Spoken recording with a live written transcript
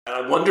And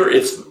I wonder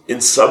if,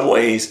 in some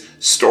ways,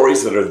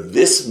 stories that are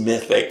this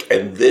mythic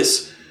and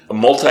this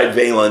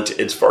multivalent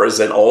as far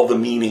as in all the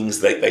meanings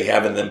that they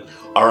have in them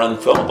are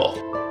unfilmable.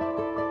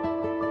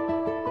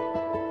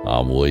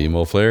 I'm William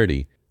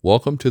O'Flaherty.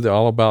 Welcome to the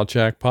All About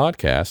Jack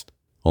podcast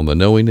on the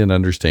Knowing and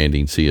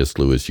Understanding C.S.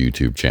 Lewis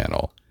YouTube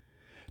channel.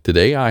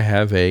 Today I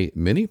have a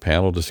mini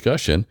panel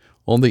discussion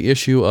on the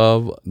issue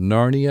of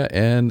Narnia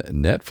and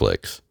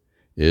Netflix.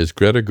 Is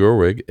Greta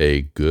Gerwig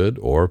a good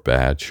or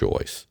bad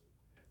choice?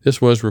 This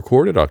was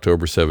recorded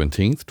October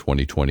 17th,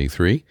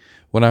 2023,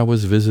 when I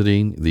was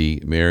visiting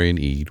the Marion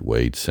E.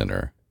 Wade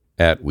Center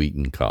at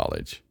Wheaton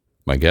College.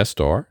 My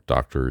guests are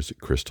Drs.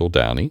 Crystal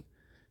Downey,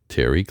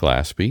 Terry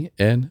Glaspie,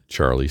 and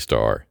Charlie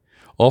Starr.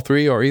 All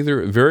three are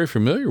either very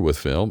familiar with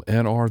film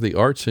and are the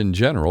arts in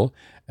general,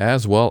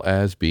 as well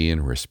as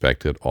being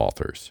respected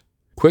authors.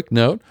 Quick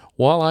note,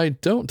 while I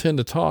don't tend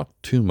to talk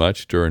too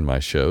much during my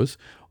shows,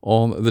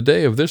 on the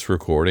day of this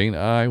recording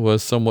I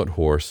was somewhat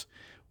hoarse,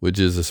 which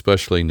is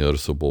especially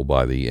noticeable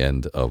by the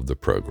end of the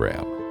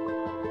program.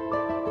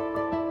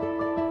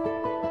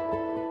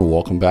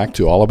 Welcome back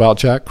to All About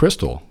Jack,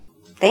 Crystal.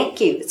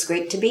 Thank you. It's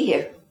great to be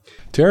here.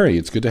 Terry,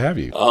 it's good to have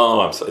you.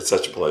 Oh, it's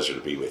such a pleasure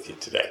to be with you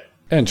today.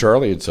 And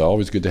Charlie, it's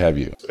always good to have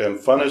you. And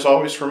fun is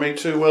always for me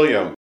too,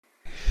 William.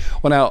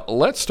 Well, now,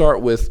 let's start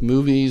with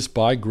movies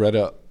by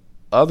Greta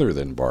other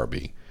than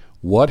Barbie.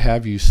 What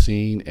have you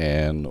seen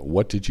and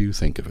what did you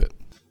think of it?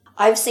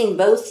 I've seen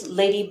both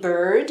Lady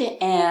Bird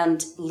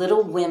and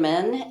Little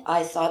Women.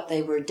 I thought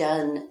they were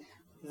done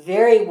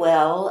very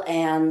well,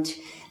 and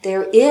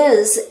there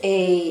is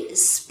a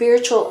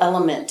spiritual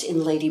element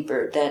in Lady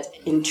Bird that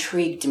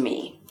intrigued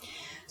me.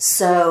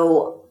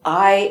 So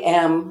I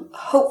am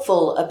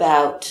hopeful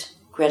about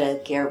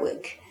Greta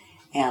Gerwig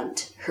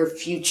and her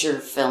future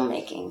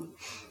filmmaking.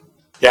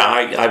 Yeah,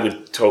 I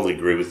would totally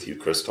agree with you,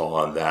 Crystal,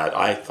 on that.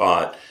 I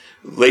thought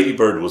Lady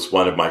Bird was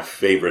one of my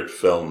favorite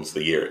films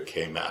the year it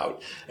came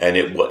out. And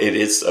it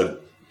is a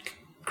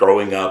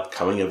growing up,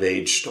 coming of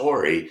age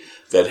story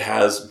that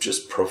has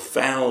just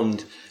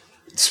profound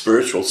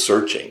spiritual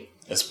searching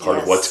as part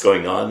of what's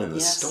going on in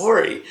the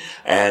story.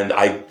 And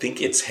I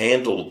think it's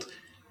handled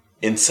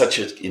in such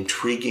an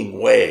intriguing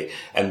way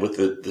and with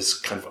this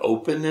kind of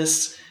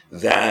openness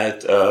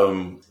that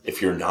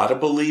if you're not a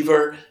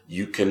believer,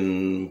 you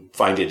can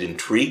find it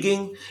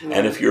intriguing. Mm-hmm.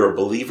 And if you're a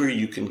believer,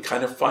 you can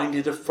kind of find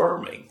it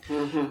affirming.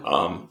 Mm-hmm.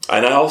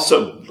 And I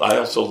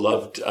also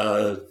loved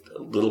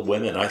Little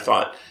Women. I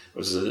thought it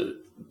was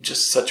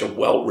just such a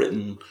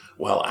well-written,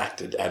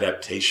 well-acted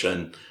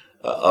adaptation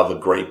of a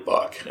great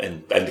book.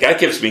 And that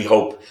gives me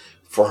hope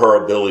for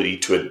her ability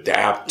to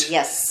adapt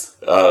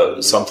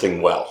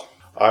something well.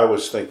 I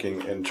was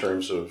thinking in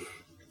terms of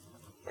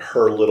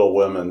her Little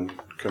Women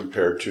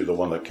compared to the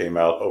one that came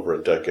out over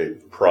a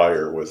decade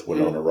prior with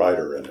Winona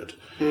Ryder in it.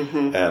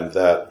 Mm-hmm. And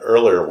that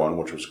earlier one,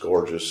 which was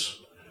gorgeous,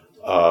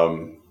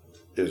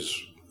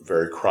 is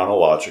very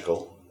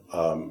chronological.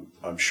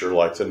 I'm sure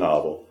like the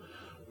novel.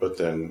 But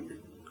then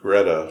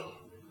Greta,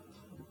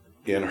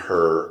 in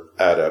her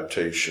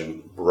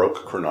adaptation,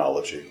 broke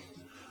chronology.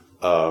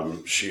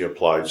 She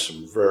applied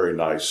some very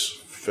nice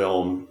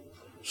film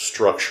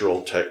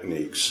structural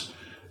techniques.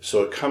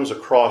 So it comes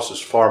across as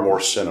far more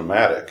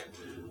cinematic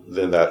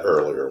than that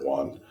earlier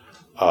one.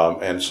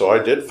 And so I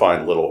did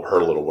find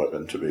her Little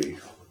Women to be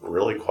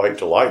really quite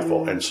delightful.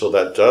 Mm-hmm. And so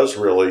that does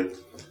really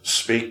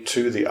speak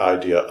to the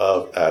idea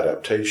of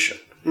adaptation.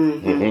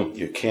 Mm-hmm.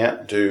 You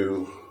can't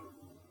do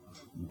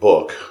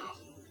book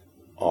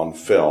on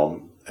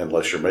film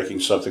unless you're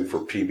making something for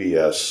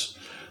PBS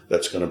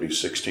that's going to be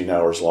 16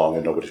 hours long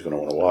and nobody's going to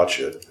want to watch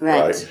it.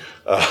 Right?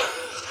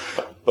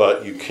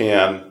 But you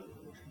can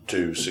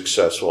do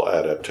successful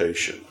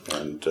adaptation,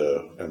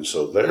 and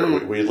so there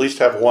we at least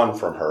have one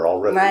from her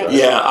already. Right?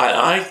 Yeah,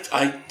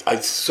 I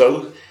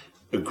so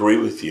agree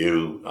with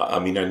you. I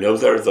mean, I know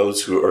there are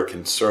those who are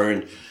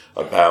concerned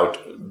about,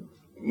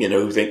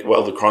 who think,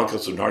 well, the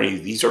Chronicles of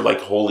Narnia, these are like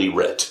Holy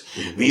Writ.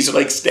 Mm-hmm. These are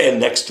like stand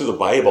next to the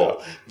Bible.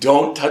 Yeah.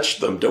 Don't touch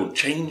them. Don't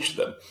change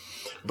them.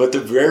 But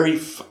the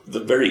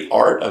very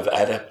art of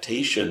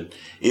adaptation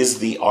is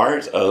the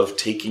art of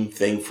taking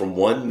things from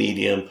one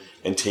medium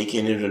and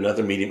taking it to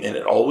another medium. And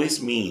it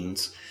always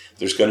means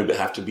there's going to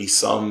have to be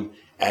some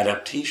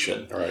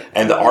adaptation. Right.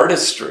 And the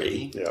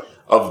artistry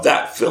of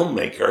that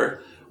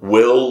filmmaker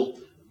will,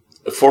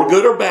 for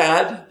good or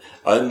bad,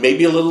 and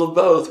maybe a little of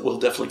both, will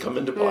definitely come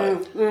into play.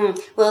 Mm-hmm.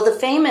 Well, the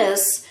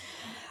famous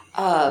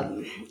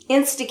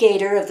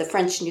instigator of the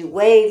French New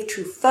Wave,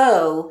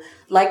 Truffaut,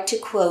 liked to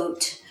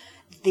quote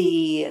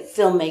the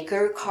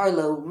filmmaker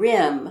Carlo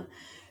Rim,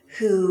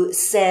 who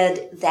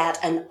said that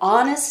an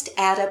honest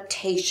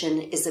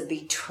adaptation is a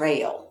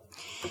betrayal.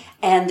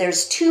 And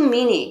there's two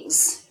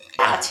meanings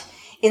that,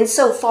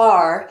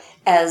 insofar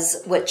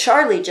as what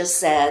Charlie just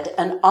said,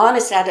 an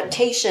honest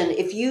adaptation,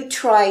 if you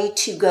try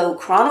to go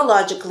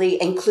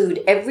chronologically,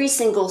 include every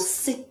single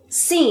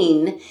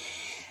scene,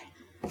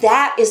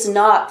 that is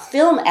not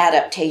film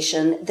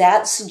adaptation,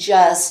 that's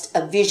just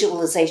a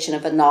visualization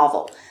of a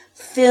novel.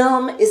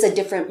 film is a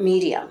different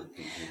medium.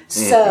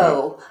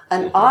 So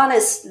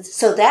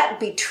so that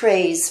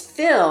betrays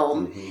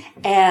film,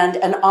 and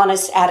an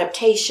honest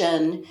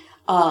adaptation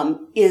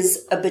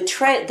is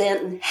a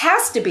then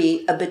has to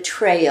be a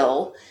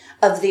betrayal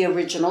of the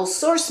original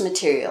source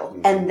material,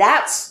 and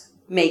that's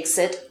makes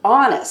it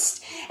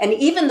honest. And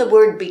even the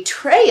word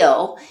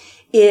betrayal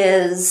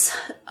is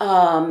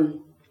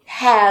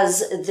has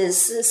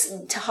this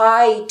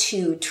tie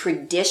to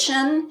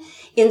tradition,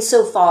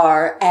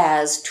 insofar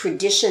as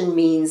tradition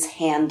means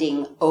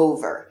handing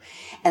over.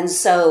 And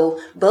so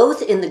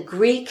both in the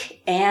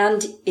Greek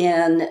and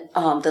in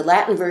the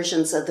Latin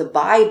versions of the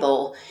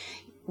Bible,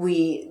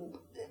 we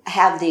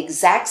have the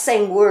exact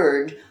same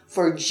word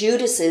for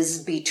Judas's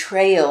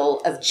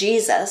betrayal of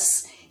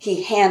Jesus.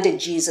 He handed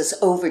Jesus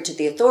over to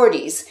the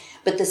authorities,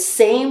 but the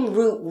same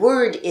root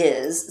word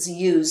is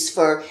used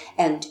for,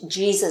 and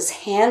Jesus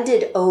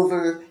handed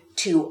over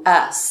to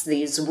us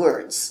these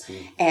words.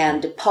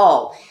 And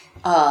Paul,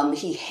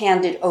 he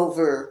handed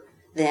over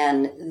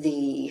then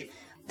the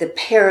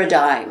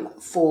paradigm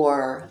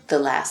for the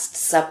Last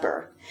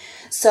Supper.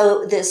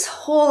 So this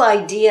whole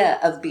idea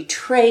of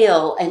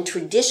betrayal and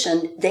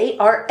tradition, they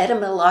are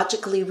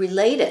etymologically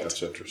related.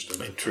 That's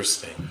interesting.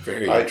 Interesting.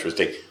 Very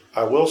interesting.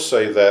 I will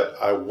say that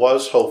I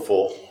was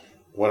hopeful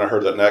when I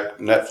heard that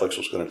Netflix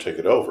was going to take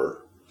it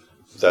over,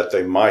 that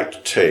they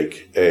might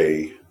take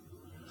a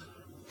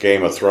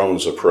Game of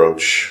Thrones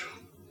approach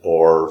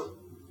or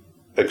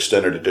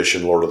extended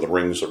edition Lord of the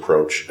Rings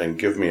approach and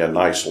give me a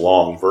nice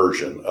long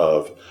version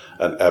of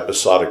an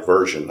episodic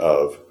version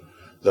of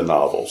the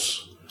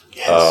novels.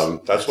 Yes.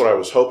 That's what I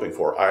was hoping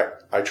for.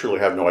 I truly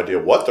have no idea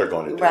what they're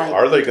going to do. Right.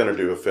 Are they going to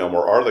do a film,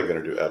 or are they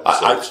going to do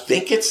episodes? I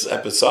think it's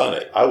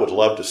episodic. I would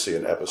love to see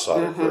an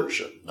episodic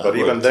version. But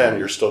even then,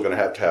 you're still going to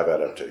have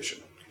adaptation.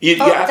 You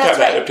have to have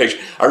right. adaptation.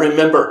 I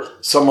remember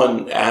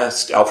someone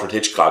asked Alfred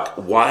Hitchcock,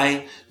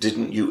 why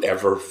didn't you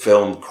ever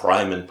film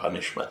Crime and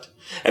Punishment?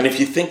 And if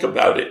you think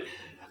about it,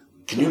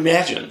 can you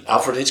imagine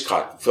Alfred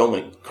Hitchcock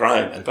filming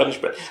Crime and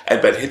Punishment?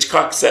 But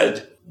Hitchcock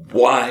said,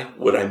 why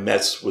would I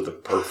mess with a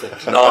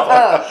perfect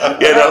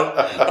novel? You know?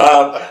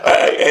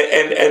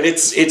 And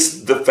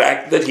it's the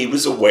fact that he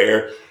was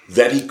aware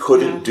that he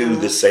couldn't do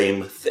the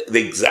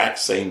exact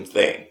same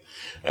thing.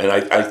 And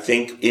I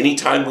think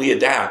anytime we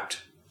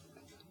adapt,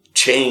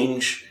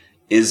 change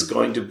is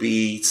going to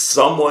be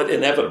somewhat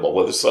inevitable,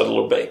 whether subtle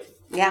or big.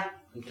 Yeah.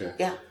 Okay.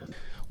 Yeah.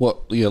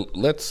 Well,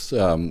 let's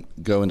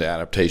go into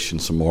adaptation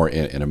some more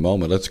in a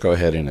moment. Let's go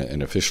ahead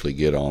and officially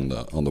get on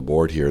the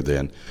board here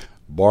then.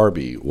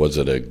 Barbie, was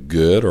it a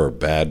good or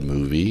bad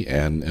movie,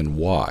 and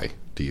why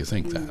do you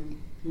think that?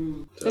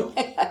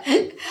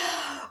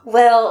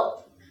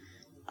 Well,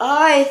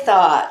 I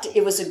thought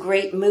it was a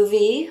great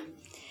movie.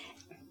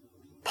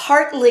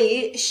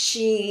 Partly,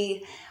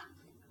 she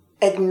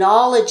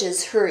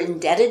acknowledges her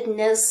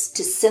indebtedness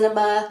to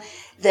cinema.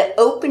 The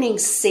opening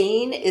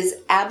scene is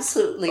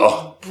absolutely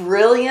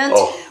brilliant,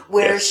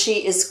 where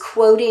she is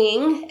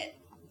quoting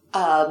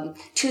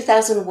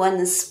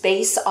 2001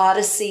 Space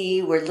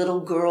Odyssey, where little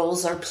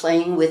girls are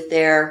playing with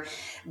their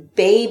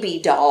baby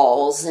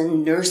dolls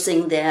and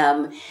nursing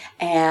them.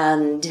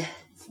 And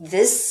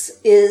this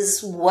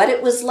is what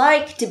it was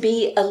like to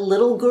be a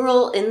little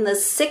girl in the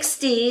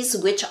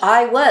 60s, which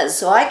I was.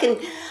 So I can,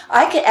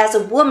 as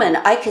a woman,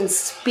 I can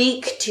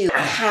speak to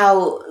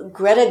how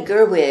Greta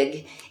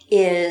Gerwig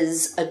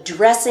is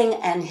addressing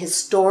an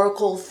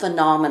historical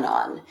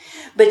phenomenon.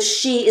 But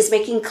she is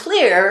making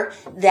clear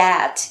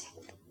that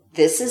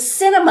this is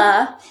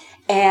cinema.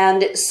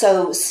 And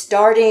so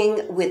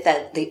starting with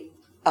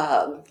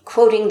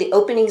quoting the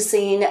opening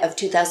scene of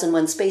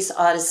 2001 Space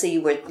Odyssey,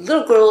 where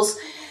little girls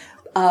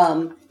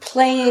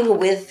playing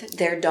with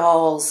their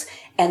dolls,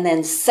 and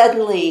then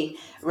suddenly,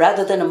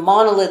 rather than a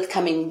monolith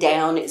coming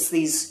down, it's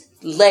these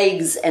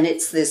legs, and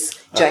it's this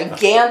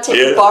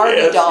gigantic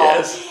Barbie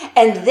doll.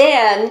 And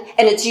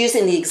it's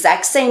using the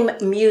exact same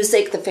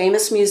music, the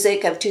famous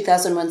music of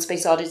 2001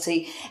 Space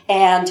Odyssey,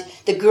 and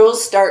the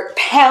girls start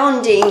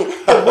pounding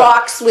the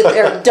rocks with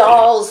their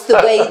dolls the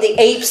way the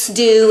apes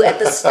do at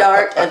the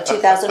start of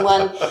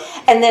 2001.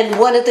 And then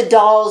one of the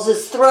dolls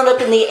is thrown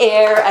up in the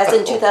air, as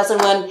in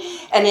 2001,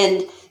 and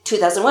in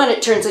 2001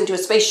 it turns into a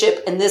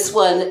spaceship, and this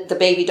one, the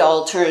baby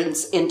doll,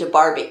 turns into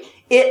Barbie.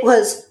 It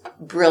was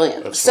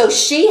brilliant. Absolutely. So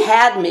she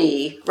had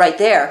me right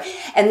there.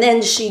 And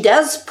then she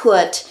does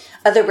put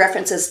other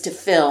references to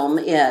film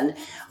in.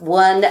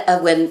 One,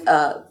 when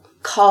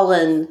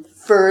Colin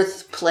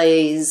Firth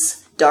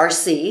plays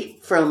Darcy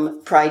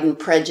from Pride and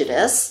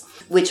Prejudice,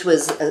 which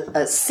was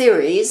a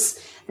series.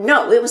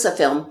 No, it was a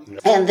film. Yep.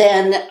 And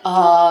then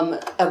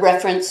a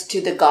reference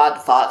to The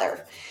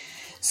Godfather.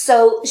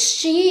 So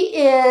she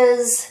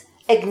is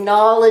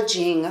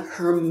acknowledging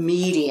her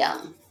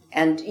medium,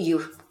 and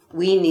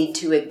we need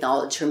to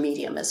acknowledge her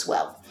medium as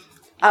well.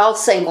 I'll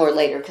say more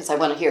later because I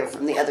want to hear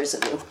from the others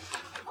of you.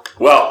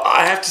 Well,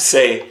 I have to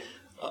say,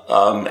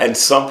 and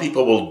some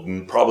people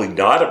will probably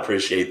not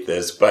appreciate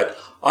this, but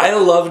I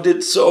loved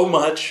it so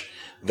much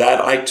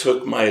that I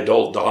took my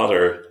adult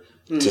daughter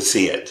to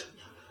see it.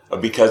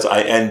 because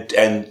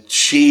and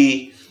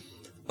she,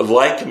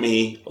 like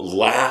me,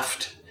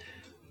 laughed,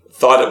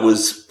 thought it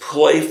was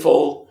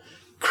playful,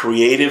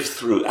 creative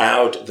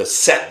throughout. The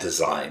set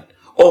design.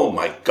 Oh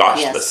my gosh,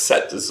 Yes. the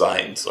set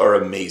designs are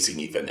amazing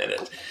even in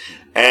it.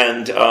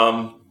 And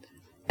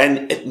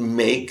it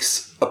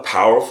makes a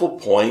powerful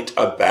point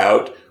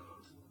about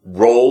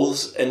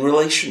roles and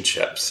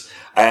relationships.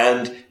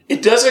 And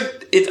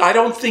I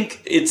don't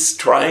think it's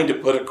trying to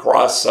put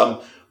across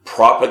some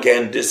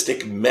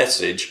propagandistic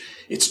message.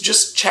 It's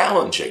just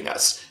challenging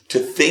us to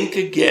think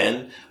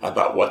again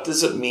about what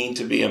does it mean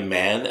to be a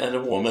man and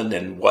a woman,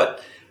 and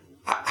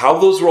how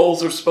those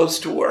roles are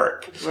supposed to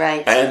work.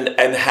 Right.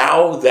 And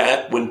how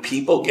that when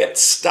people get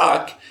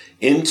stuck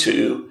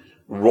into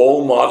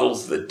role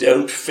models that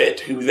don't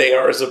fit who they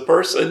are as a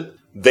person,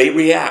 they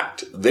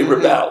react, they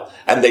rebel,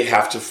 and they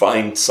have to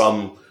find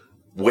some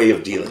way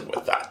of dealing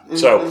with that.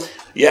 So,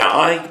 yeah,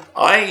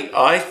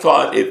 I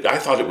thought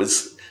it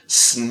was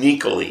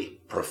sneakily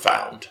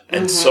profound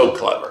and so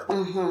clever.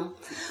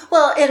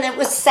 Well, and it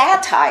was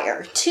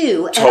satire,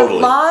 too. And Totally,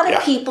 a lot of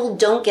yeah. people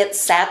don't get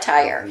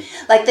satire.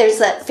 Like, there's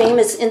that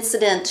famous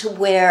incident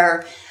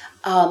where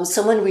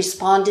someone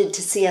responded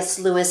to C.S.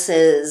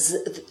 Lewis's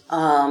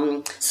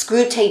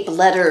screw tape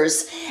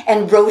letters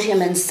and wrote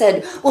him and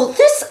said, well,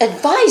 this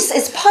advice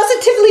is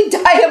positively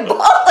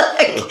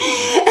diabolic.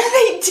 And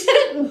they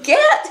didn't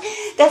get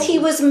that he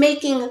was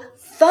making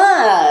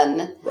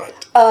fun Right.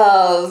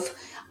 of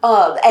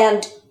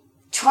and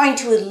trying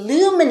to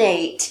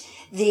illuminate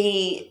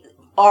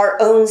our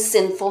own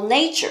sinful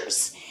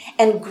natures.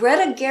 And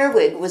Greta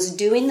Gerwig was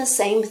doing the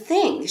same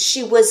thing.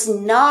 She was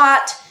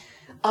not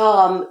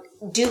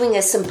doing a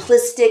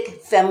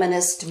simplistic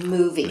feminist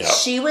movie. No.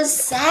 She was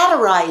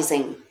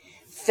satirizing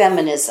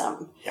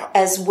feminism Yeah.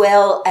 as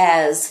well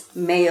as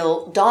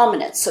male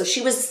dominance. So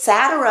she was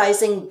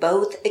satirizing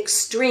both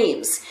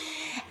extremes.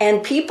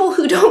 And people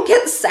who don't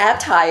get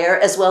satire,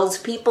 as well as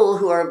people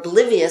who are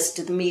oblivious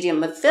to the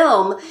medium of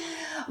film,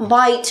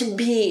 might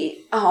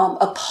be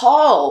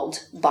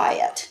appalled by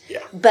it. Yeah.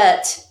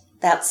 But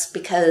that's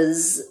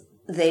because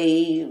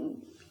they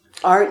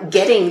aren't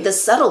getting the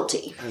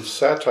subtlety. And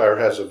satire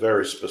has a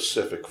very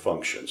specific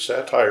function.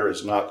 Satire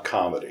is not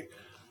comedy.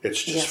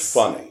 It's just Yes.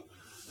 funny.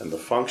 And the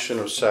function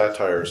of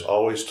satire is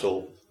always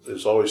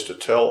to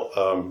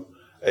tell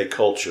a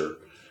culture,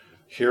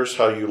 here's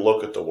how you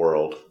look at the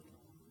world,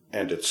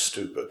 and it's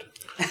stupid.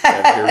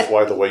 And here's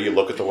why the way you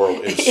look at the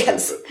world is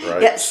Yes. stupid,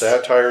 right? Yes.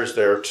 Satire is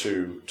there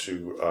to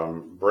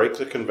break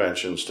the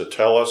conventions, to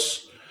tell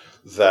us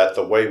that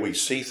the way we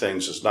see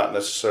things is not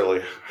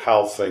necessarily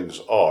how things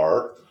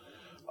are.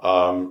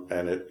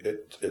 And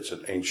it's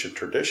an ancient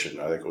tradition.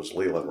 I think it was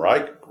Leland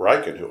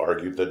Ryken who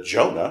argued that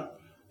Jonah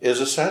is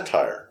a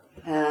satire.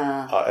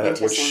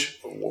 Which,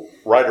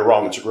 right or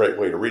wrong, it's a great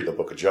way to read the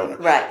Book of Jonah.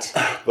 Right.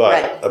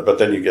 But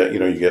then you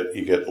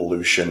get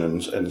Lucian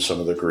and some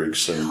of the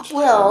Greeks and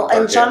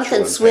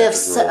Jonathan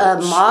Swift's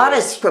Gargantuan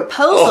modest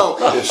proposal.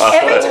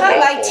 Every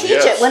time I teach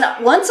yes.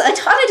 it, once I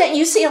taught it at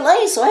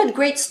UCLA, so I had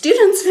great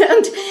students,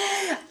 and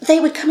they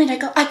would come in and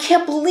go, I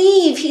can't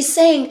believe he's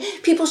saying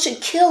people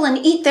should kill and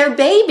eat their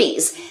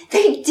babies.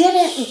 They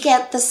didn't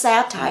get the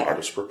satire.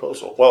 Modest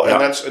proposal. Well,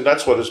 Yeah. and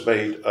that's what has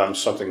made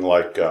something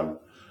like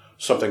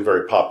something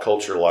very pop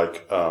culture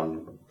like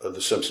The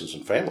Simpsons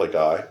and Family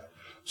Guy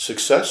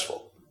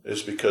successful,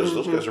 is because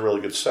those guys are really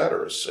good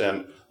satirists.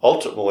 And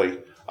ultimately,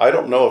 I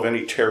don't know of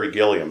any Terry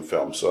Gilliam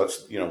film. So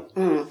that's,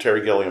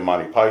 Terry Gilliam,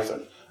 Monty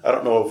Python. I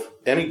don't know of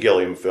any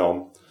Gilliam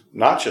film,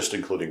 not just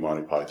including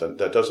Monty Python,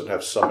 that doesn't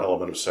have some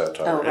element of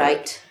satire. Oh, in it.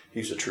 right.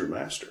 He's a true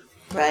master.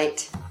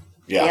 Right.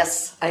 Yeah.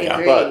 Yes, I Yeah.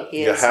 agree. But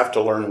He you is. have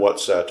to learn what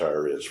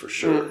satire is for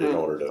sure in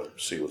order to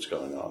see what's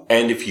going on.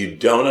 And if you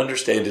don't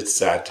understand its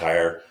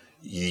satire,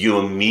 you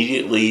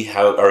immediately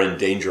are in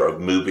danger of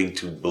moving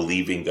to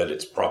believing that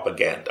it's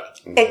propaganda.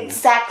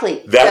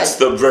 Exactly. That's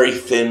Good. the very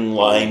thin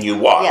line you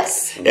walk.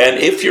 Yes. And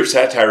if your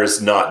satire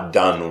is not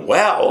done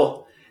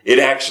well, it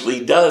actually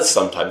does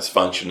sometimes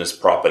function as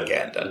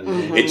propaganda.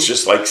 It's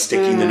just like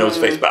sticking the nose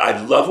face. But I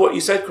love what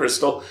you said,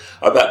 Crystal,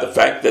 about the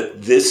fact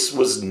that this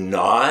was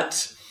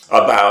not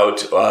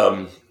about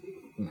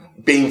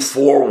being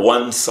for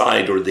one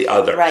side or the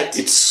other. Right.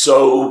 It's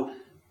so.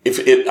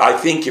 I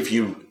think if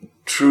you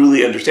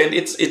truly understand,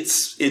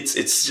 it's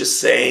just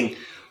saying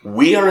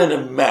we are in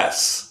a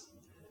mess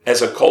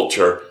as a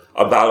culture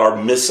about our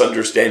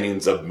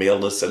misunderstandings of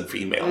maleness and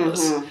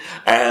femaleness,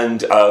 and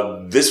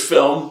this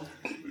film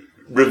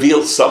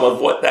reveals some of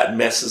what that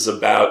mess is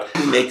about.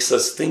 It makes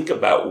us think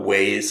about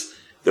ways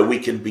that we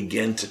can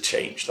begin to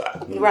change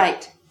that.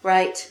 Right.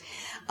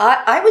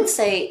 I would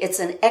say it's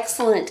an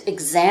excellent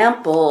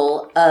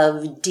example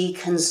of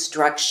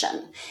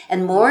deconstruction.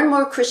 And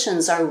more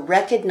Christians are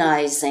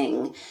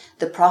recognizing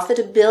the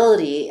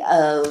profitability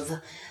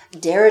of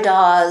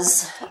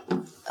Derrida's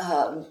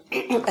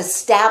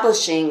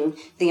establishing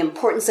the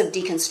importance of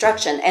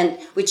deconstruction, and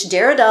which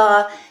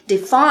Derrida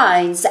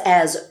defines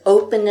as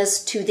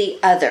openness to the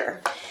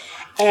other.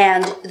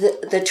 And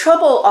the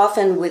trouble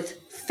often with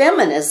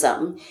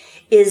feminism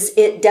is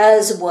it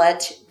does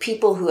what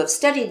people who have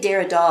studied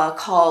Derrida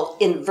call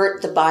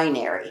invert the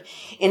binary.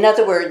 In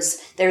other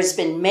words, there's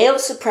been male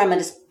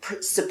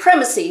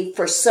supremacy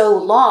for so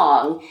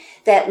long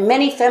that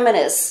many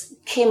feminists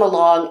came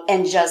along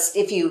and just,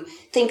 if you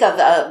think of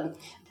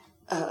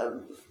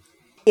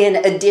in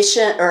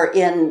addition, or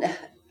in,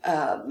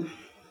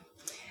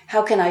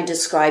 how can I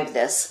describe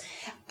this?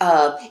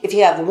 If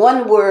you have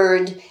one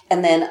word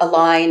and then a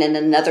line and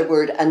another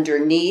word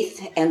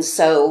underneath, and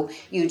so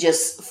you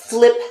just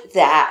flip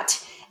that.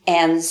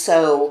 And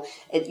so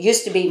it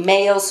used to be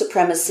male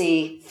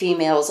supremacy,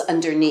 females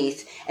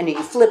underneath, and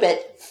you flip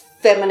it,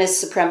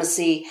 feminist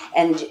supremacy,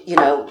 and,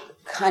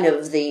 kind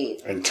of the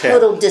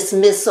total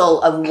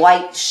dismissal of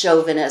white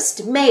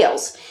chauvinist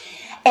males.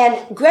 And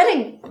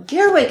Greta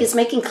Gerwig is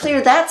making clear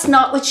that's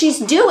not what she's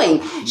doing.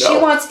 No. She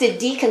wants to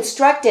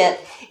deconstruct it.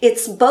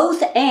 It's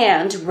both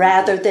and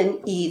rather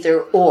than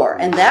either or.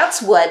 And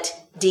that's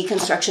what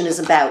deconstruction is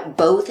about,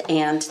 both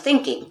and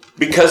thinking.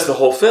 Because the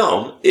whole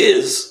film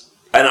is,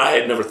 and I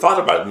had never thought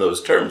about it in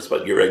those terms,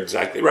 but you're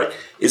exactly right,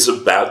 is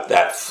about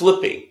that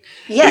flipping.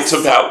 Yes.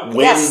 It's about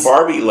when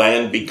Barbie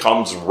Land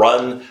becomes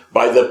run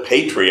by the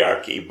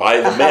patriarchy, by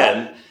the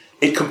men,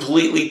 it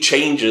completely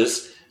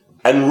changes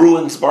and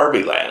ruins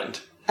Barbie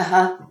Land.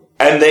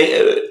 And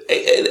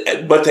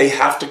but they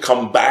have to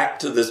come back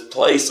to this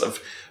place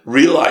of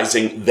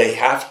realizing they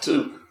have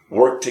to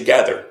work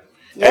together.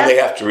 And they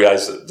have to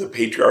realize that the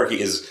patriarchy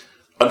is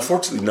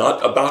unfortunately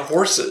not about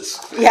horses.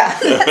 Yeah,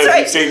 that's right.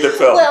 You've seen the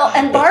film. Well,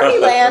 and Barbie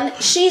Land,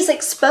 she's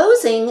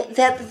exposing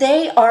that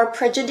they are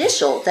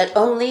prejudicial, that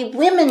only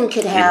women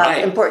could have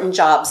important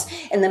jobs,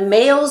 and the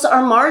males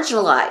are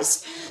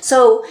marginalized.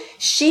 So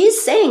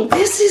she's saying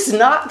this is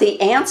not the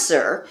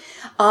answer.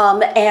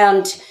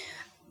 And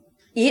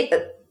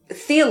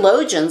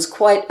theologians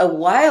quite a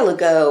while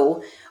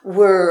ago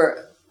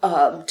were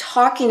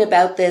talking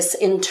about this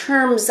in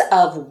terms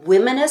of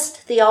womanist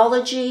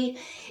theology,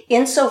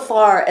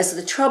 insofar as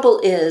the trouble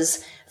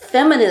is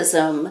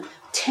feminism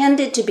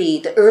tended to be,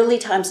 the early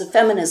times of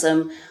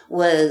feminism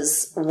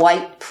was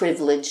white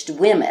privileged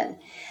women.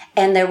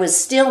 And there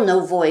was still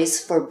no voice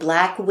for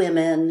black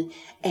women.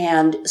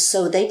 And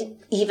so they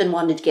even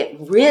wanted to get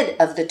rid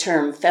of the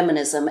term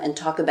feminism and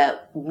talk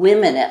about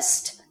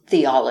womanist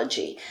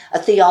theology, a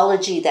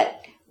theology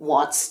that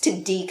wants to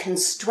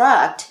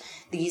deconstruct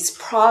these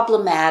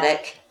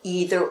problematic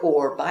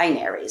either-or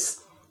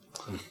binaries.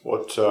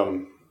 What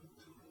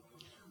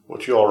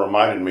you all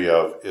reminded me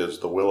of is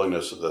the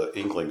willingness of the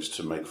Inklings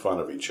to make fun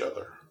of each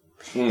other.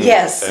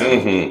 Yes.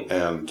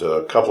 And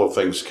a couple of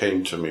things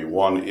came to me.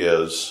 One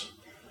is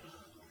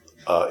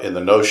in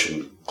the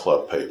Notion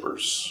Club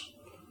papers,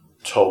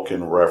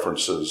 Tolkien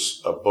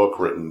references a book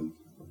written,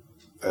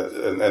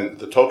 and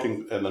the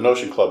Tolkien and the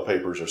Notion Club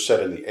papers are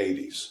set in the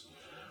 80s,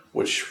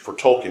 which for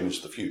Tolkien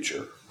is the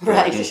future.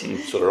 Right.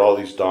 So there are all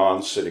these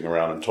dons sitting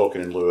around, and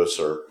Tolkien and Lewis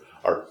are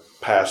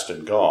past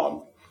and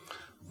gone.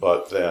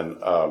 But then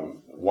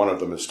one of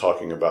them is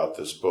talking about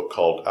this book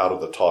called Out of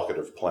the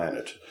Talkative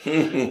Planet. You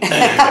read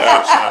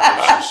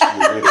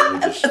it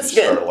and you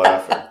start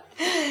laughing.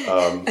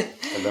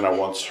 And then I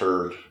once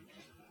heard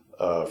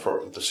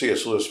for the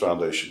C.S. Lewis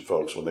Foundation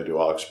folks, when they do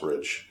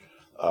Oxbridge,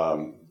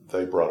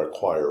 they brought a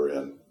choir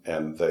in,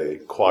 and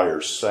the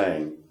choir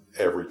sang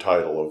every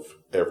title of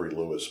every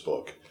Lewis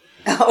book.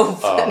 Oh,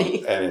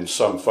 funny. And in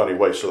some funny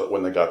way, so that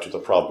when they got to the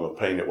problem of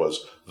pain, it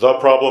was the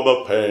problem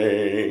of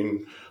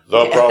pain,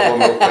 the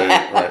problem of pain,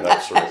 right?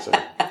 That sort of thing.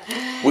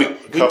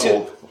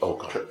 A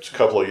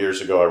couple of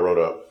years ago, I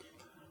wrote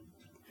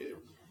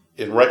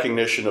in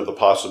recognition of the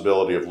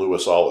possibility of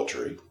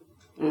Lewisolatry,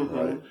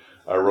 right?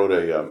 I wrote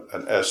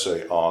an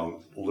essay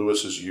on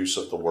Lewis's use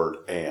of the word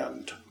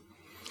 "and."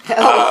 And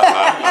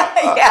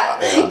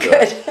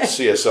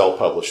CSL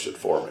published it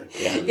for me.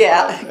 And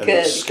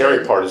good. The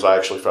scary part is I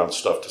actually found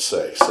stuff to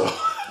say. So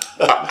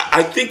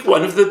I think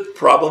one of the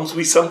problems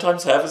we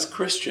sometimes have as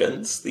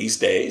Christians these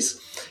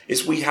days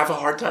is we have a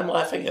hard time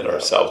laughing at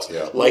ourselves.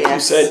 Yeah. Like you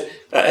said,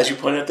 as you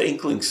pointed out, the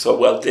Inklings so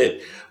well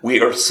did.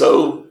 We are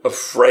so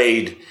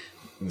afraid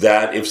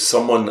that if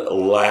someone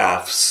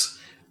laughs,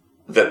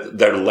 that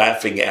they're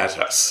laughing at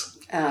us.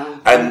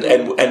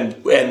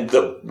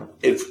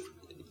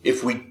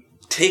 If we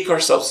take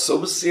ourselves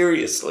so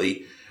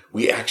seriously,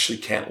 we actually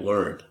can't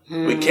learn.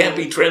 We can't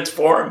be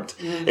transformed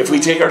if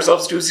we take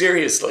ourselves too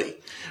seriously.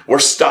 We're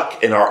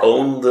stuck in our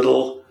own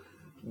little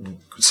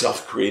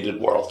self-created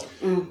world.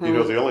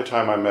 The only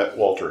time I met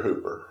Walter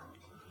Hooper,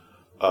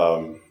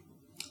 I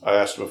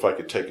asked him if I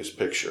could take his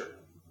picture,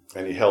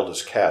 and he held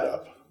his cat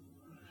up,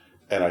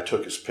 and I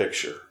took his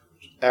picture.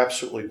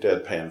 Absolutely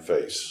deadpan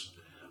face.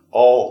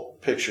 All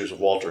pictures of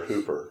Walter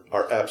Hooper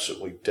are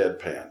absolutely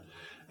deadpan.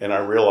 And I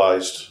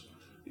realized,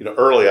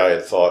 early I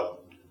had thought,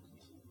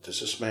 does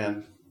this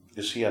man,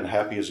 is he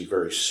unhappy? Is he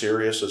very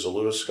serious as a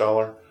Lewis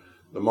scholar?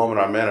 The moment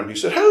I met him, he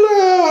said,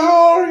 "Hello,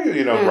 how are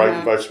you?" Right,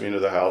 invites me into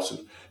the house,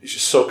 and he's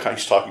just so kind.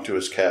 He's talking to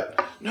his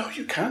cat. "No,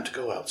 you can't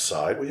go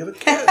outside. We have a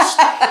guest."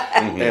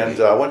 And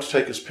I went to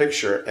take his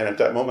picture, and at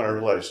that moment I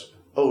realized,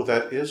 oh,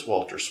 that is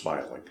Walter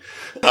smiling.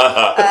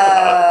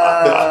 That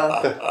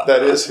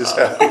is his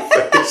happy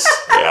face.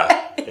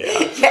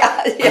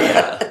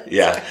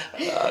 Yeah.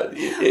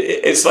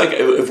 It's like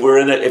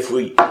if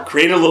we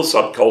create a little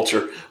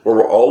subculture where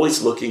we're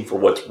always looking for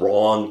what's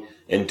wrong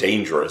and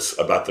dangerous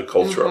about the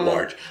culture at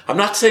large. I'm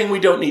not saying we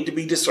don't need to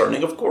be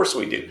discerning. Of course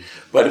we do.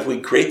 But if we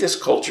create this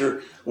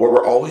culture where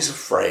we're always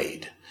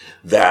afraid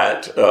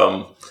that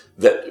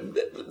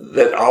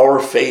that our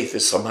faith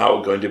is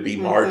somehow going to be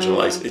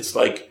marginalized, it's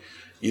like,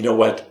 you know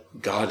what?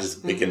 God is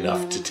big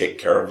enough to take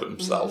care of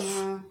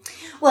himself.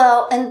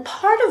 Well, and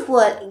part of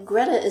what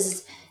Greta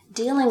is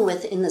dealing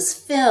with in this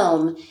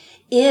film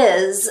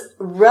is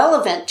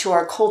relevant to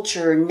our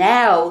culture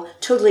now,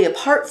 totally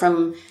apart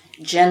from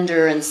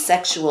gender and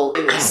sexual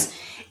issues.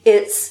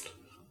 It's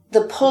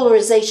the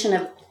polarization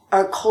of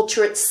our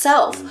culture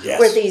itself,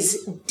 where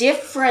these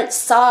different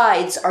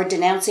sides are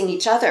denouncing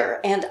each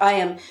other. And I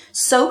am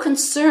so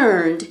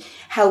concerned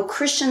how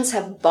Christians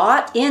have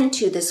bought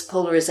into this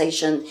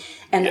polarization.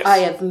 And I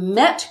have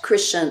met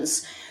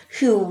Christians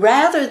who,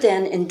 rather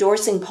than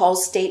endorsing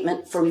Paul's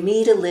statement, for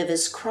me to live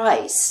is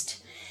Christ,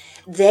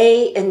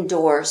 they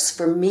endorse,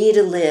 for me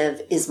to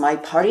live is my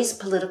party's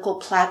political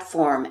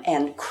platform,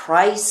 and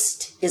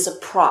Christ is a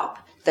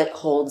prop that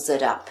holds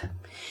it up.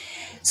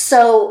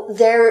 So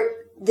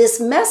this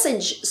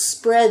message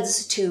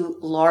spreads to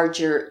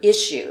larger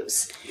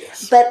issues.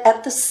 But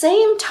at the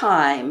same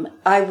time,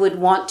 I would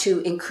want to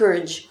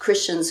encourage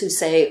Christians who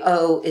say,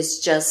 oh, it's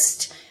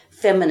just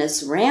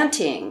feminist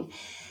ranting,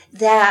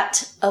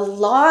 that a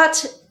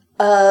lot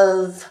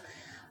of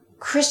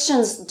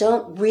Christians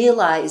don't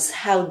realize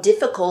how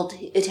difficult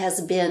it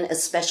has been,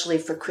 especially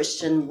for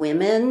Christian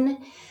women,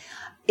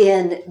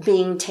 in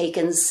being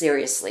taken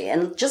seriously.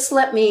 And just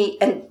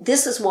and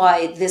this is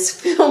why this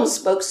film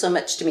spoke so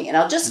much to me. And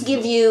I'll just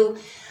give you,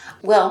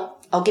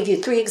 I'll give you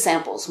 3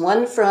 examples.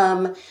 One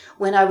from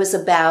when I was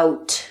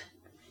about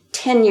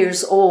 10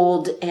 years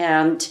old,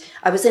 and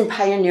I was in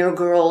Pioneer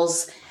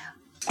Girls,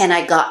 and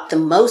I got the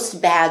most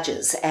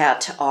badges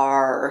at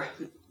our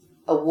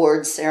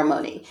award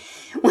ceremony.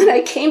 When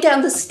I came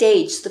down the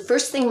stage, the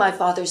first thing my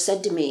father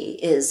said to me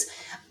is,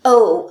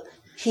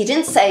 he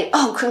didn't say,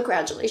 oh,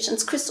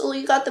 congratulations, Crystal,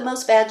 you got the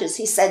most badges.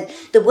 He said,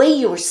 the way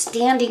you were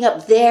standing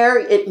up there,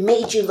 it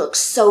made you look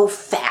so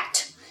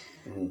fat.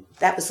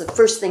 That was the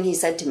first thing he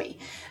said to me.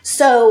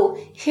 So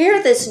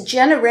here this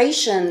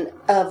generation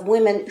of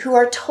women who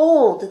are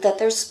told that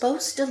they're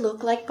supposed to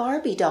look like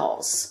Barbie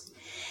dolls.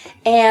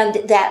 And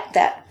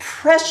that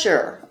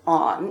pressure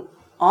on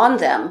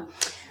them.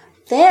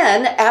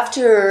 Then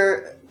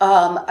after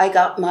I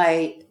got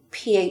my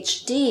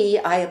PhD,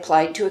 I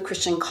applied to a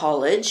Christian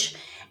college.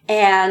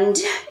 And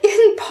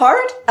in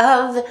part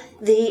of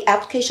the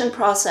application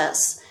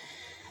process,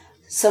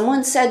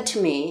 someone said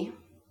to me,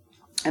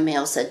 a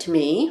male said to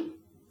me,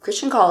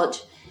 Christian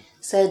college,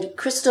 said,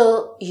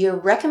 Crystal, your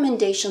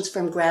recommendations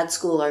from grad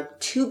school are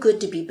too good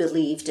to be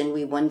believed, and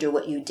we wonder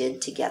what you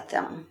did to get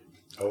them.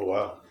 Oh,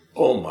 wow.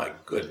 Oh, my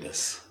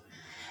goodness.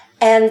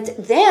 And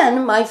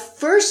then my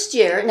first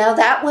year, now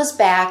that was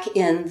back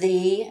in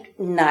the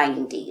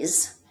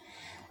 90s.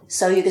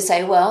 So you could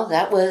say, well,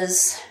 that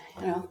was,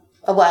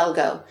 a while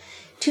ago.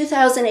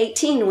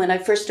 2018, when I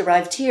first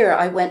arrived here,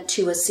 I went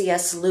to a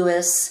C.S.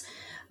 Lewis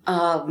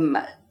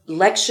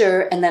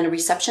lecture and then a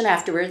reception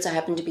afterwards. I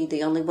happened to be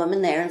the only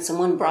woman there, and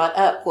someone brought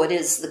up what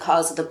is the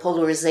cause of the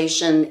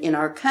polarization in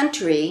our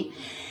country.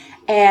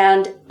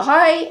 And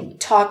I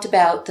talked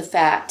about the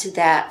fact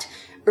that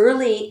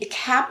early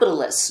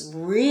capitalists,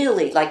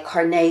 really like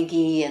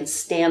Carnegie and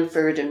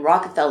Stanford and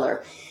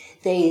Rockefeller,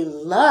 they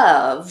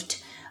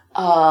loved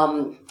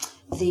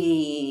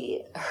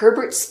the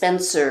Herbert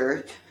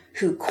Spencer,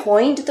 who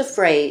coined the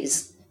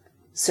phrase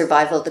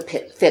survival of the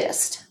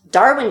fittest.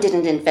 Darwin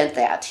didn't invent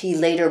that. He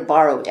later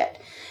borrowed it.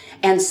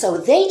 And so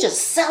they just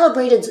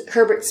celebrated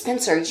Herbert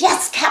Spencer.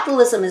 Yes,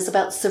 capitalism is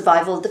about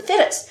survival of the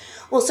fittest.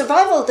 Well,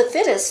 survival of the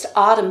fittest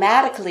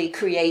automatically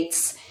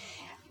creates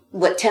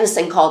what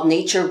Tennyson called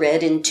nature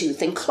red in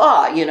tooth and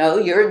claw.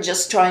 You're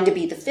just trying to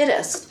be the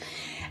fittest.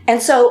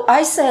 And so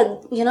I said,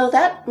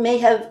 that may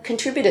have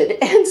contributed.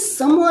 And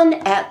someone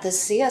at the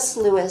C.S.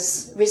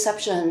 Lewis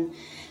reception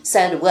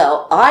said,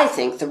 well, I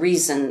think the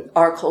reason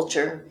our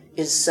culture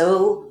is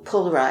so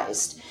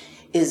polarized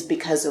is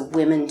because of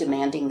women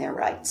demanding their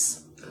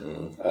rights.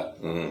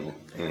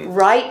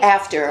 Right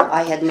after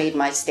I had made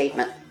my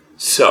statement.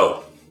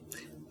 So,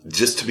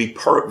 just to be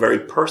very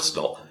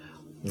personal,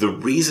 the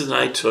reason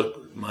I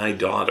took my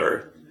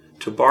daughter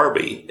to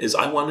Barbie is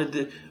I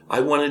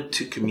wanted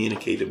to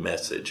communicate a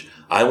message.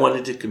 I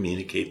wanted to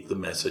communicate the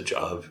message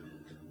of,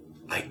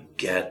 I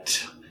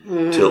get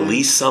to at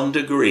least some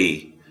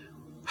degree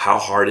how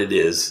hard it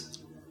is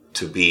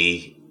to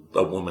be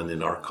a woman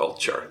in our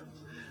culture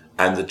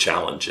and the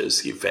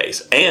challenges you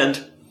face.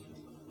 And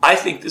I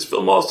think this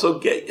film also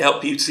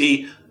help you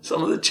see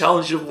some of the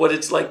challenges of what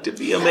it's like to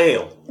be a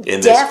male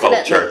in this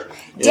culture.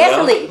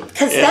 Definitely,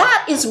 because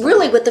that is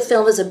really what the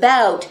film is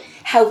about,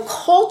 how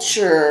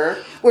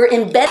we're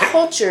embedded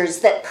cultures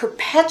that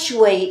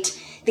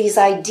perpetuate these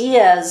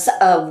ideas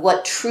of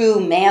what true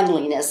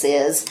manliness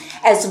is,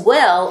 as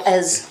well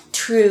as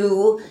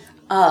true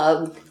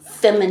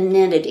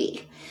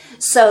femininity.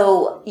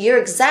 So you're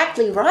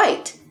exactly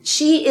right.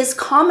 She is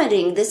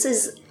commenting, this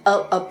is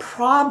a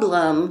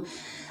problem,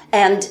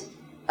 and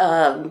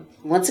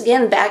once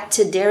again, back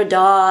to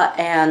Derrida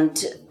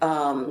and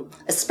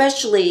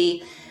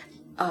especially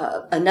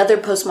another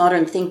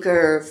postmodern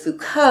thinker,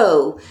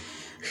 Foucault,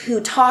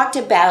 who talked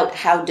about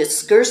how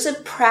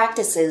discursive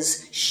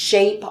practices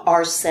shape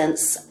our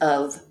sense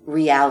of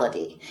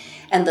reality.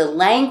 And the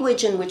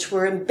language in which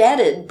we're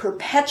embedded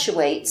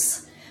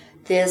perpetuates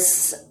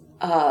this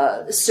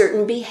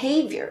certain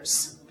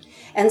behaviors.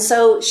 And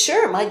so,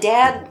 sure, my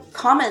dad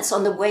comments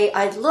on the way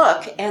I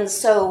look. And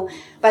so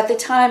by the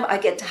time I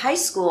get to high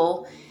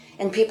school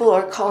and people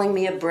are calling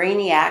me a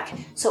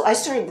brainiac, so I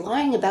started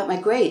lying about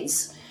my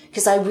grades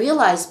because I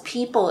realized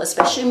people,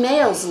 especially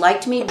males,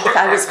 liked me if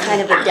I was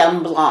kind of a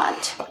dumb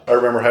blonde. I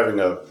remember having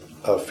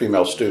a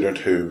female student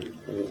who,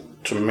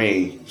 to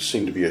me,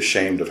 seemed to be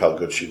ashamed of how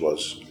good she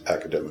was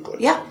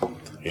academically. Yeah.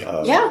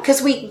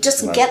 Because we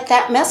just get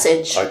that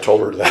message. I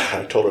told her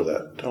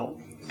that.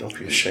 Don't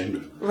be ashamed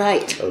of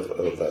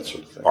that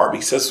sort of thing.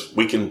 Barbie says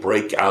we can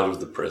break out of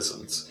the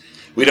prisons.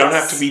 We don't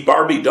have to be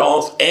Barbie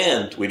dolls,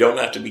 and we don't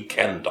have to be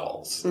Ken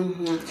dolls.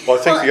 Mm-hmm. Well,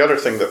 I think the other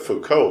thing that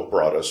Foucault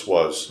brought us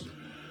was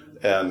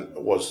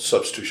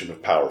substitution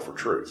of power for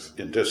truth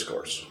in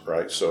discourse,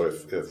 right? So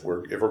if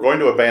we're going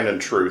to abandon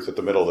truth at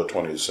the middle of the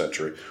 20th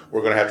century,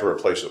 we're going to have to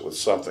replace it with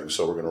something.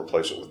 So we're going to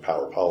replace it with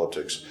power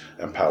politics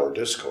and power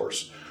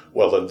discourse.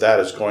 Well, then that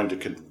is going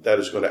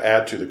to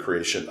add to the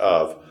creation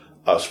of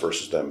us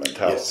versus them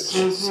mentalities.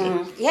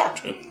 Yes.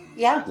 Mm-hmm.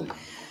 Yeah.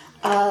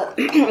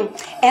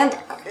 And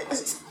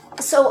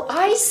so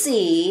I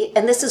see,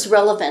 and this is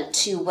relevant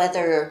to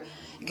whether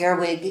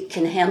Gerwig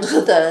can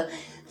handle the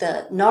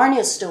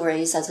Narnia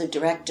stories as a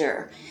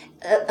director,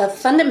 a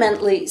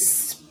fundamentally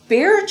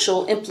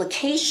spiritual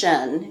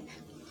implication,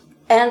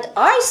 and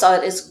I saw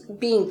it as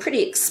being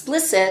pretty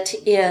explicit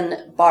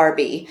in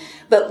Barbie.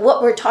 But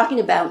what we're talking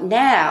about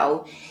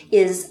now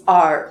is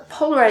our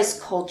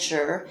polarized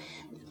culture,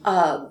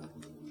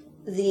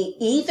 the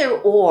either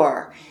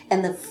or,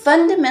 and the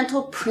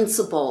fundamental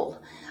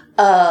principle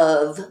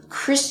of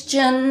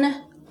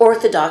Christian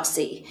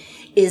orthodoxy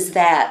is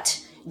that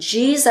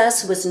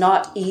Jesus was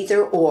not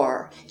either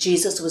or.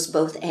 Jesus was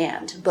both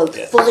and, both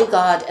fully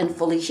God and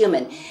fully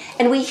human.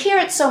 And we hear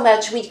it so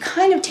much, we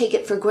kind of take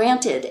it for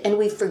granted, and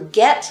we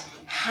forget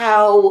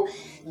how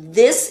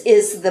this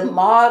is the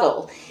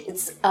model.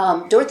 It's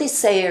Dorothy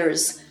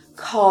Sayers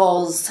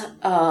calls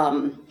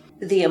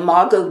the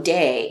Imago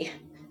Dei.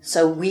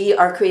 So we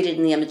are created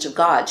in the image of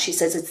God. She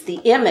says it's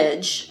the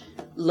image,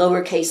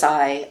 lowercase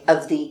I,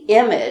 of the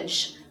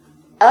image,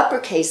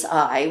 uppercase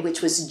I,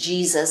 which was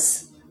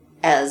Jesus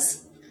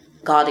as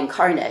God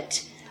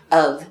incarnate,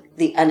 of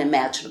the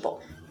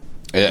unimaginable.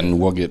 And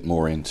we'll get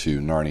more into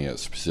Narnia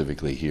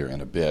specifically here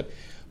in a bit.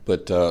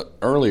 But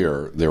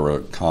earlier there were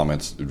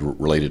comments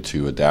related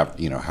to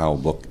how a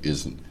book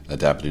is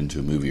adapted into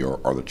a movie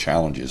or the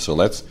challenges. So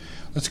let's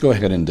go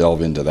ahead and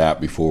delve into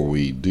that before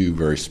we do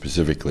very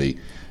specifically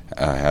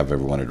have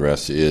everyone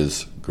address,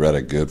 is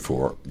Greta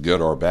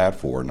good or bad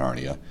for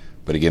Narnia?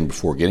 But again,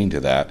 before getting to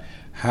that,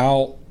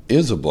 how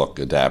is a book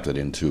adapted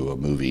into a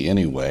movie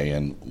anyway,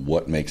 and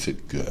what makes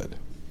it good?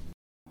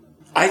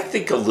 I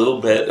think a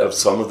little bit of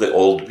some of the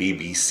old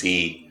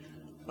BBC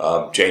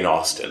Jane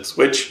Austens,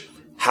 which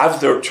have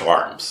their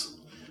charms.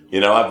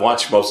 I've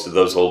watched most of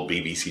those old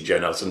BBC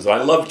Jane Austens, and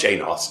I love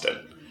Jane Austen.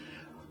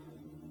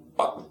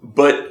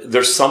 But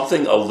there's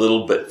something a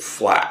little bit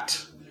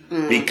flat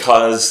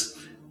because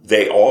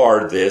they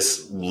are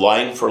this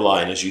line for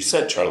line, as you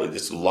said, Charlie,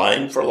 this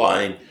line for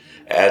line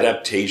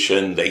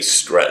adaptation. They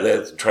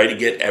try to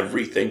get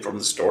everything from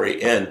the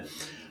story in.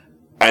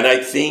 And I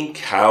think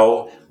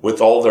how, with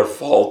all their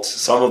faults,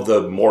 some of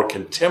the more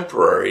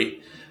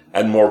contemporary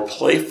and more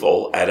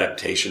playful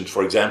adaptations,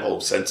 for example,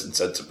 Sense and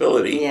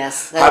Sensibility,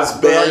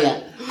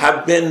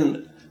 have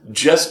been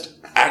just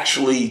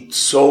actually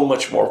so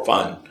much more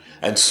fun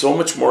and so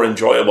much more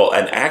enjoyable,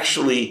 and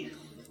actually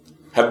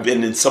have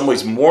been in some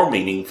ways more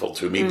meaningful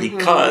to me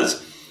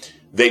because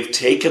they've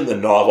taken the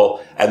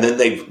novel and then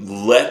they've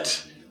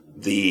let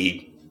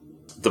the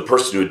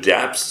person who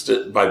adapts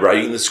it by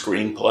writing the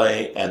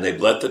screenplay, and they've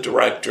let the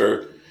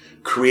director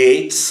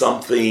create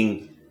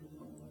something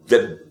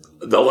that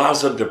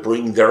allows them to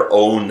bring their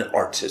own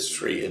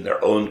artistry and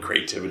their own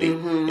creativity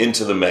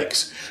into the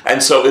mix.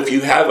 And so if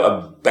you have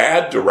a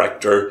bad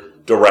director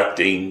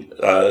directing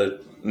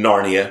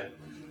Narnia,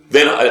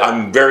 then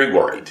I'm very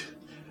worried.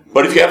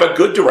 But if you have a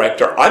good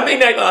director, I may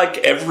not like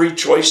every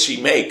choice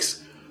she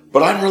makes,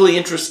 but I'm really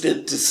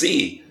interested to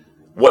see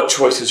what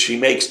choices she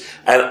makes.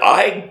 And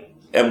I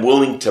am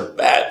willing to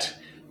bet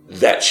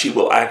that she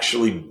will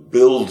actually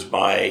build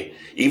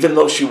even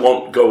though she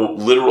won't go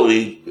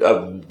literally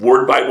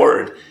word by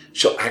word,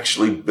 she'll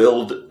actually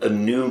build a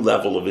new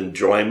level of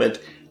enjoyment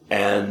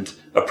and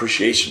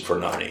appreciation for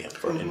Narnia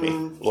in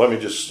me. Let me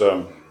just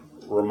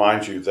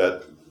remind you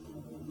that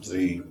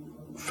the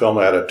film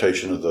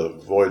adaptation of The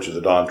Voyage of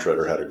the Dawn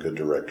Treader had a good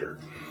director.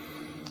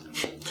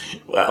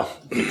 Well,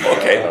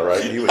 okay. All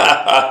right.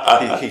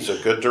 He's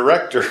a good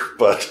director,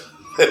 but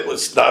it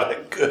was not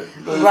a good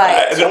movie.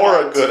 Right.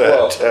 Nor a good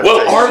adaptation.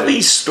 Well, are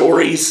these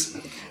stories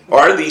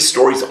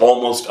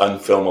almost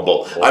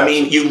unfilmable? I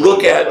mean, you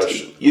look at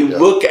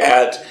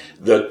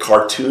the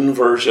cartoon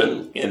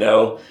version,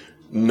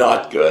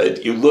 not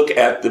good. You look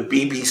at the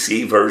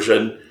BBC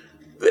version,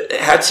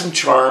 it had some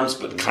charms,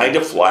 but kind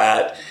of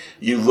flat.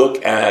 You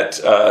look at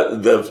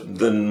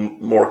the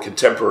more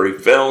contemporary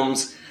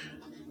films,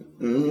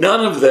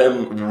 none of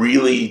them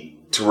really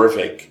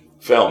terrific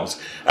films.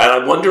 And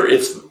I wonder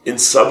if, in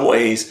some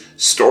ways,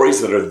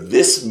 stories that are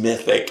this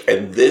mythic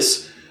and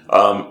this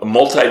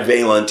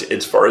multivalent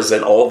as far as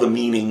in all the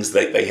meanings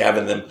that they have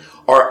in them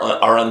are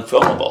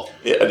unfilmable.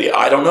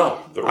 I don't know.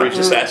 I'm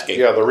just asking.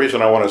 Yeah, the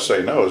reason I want to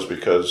say no is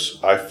because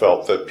I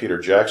felt that Peter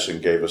Jackson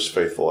gave us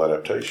faithful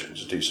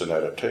adaptations, decent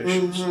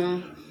adaptations.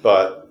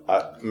 But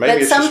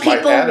maybe it's some just my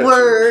people attitude.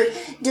 were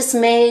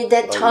dismayed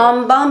that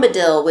Tom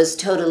Bombadil was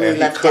totally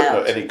left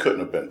out. And he couldn't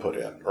have been put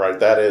in, right?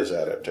 That is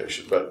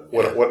adaptation. But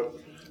what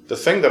the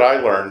thing that I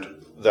learned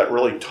that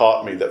really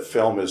taught me that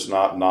film is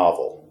not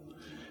novel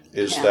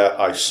is that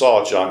I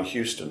saw John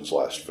Huston's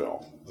last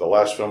film, the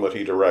last film that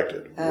he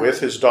directed, with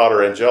his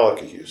daughter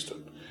Angelica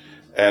Houston.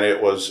 And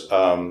it was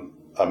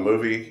a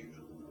movie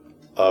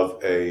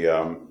of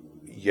a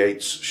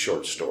Yeats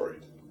short story.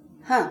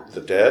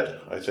 The Dead,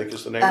 I think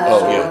is the name of the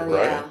story,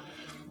 right? Yeah.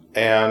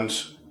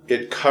 And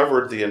it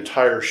covered the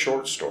entire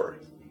short story.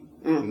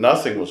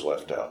 Nothing was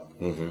left out.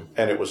 And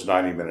it was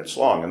 90 minutes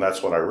long. And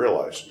that's when I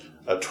realized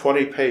a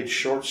 20-page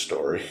short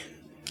story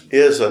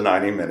is a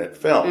 90-minute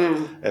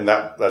film. And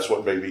that's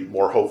what made me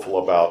more hopeful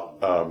about,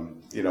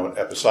 an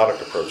episodic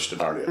approach to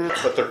Narnia.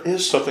 But there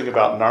is something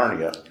about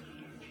Narnia.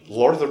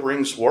 Lord of the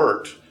Rings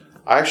worked.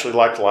 I actually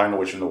liked Lion, the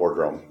Witch, and the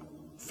Wardrobe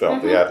film,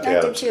 the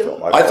adaptation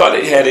film. I thought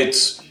it had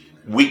its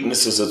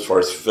weaknesses as far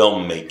as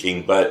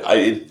filmmaking, but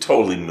it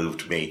totally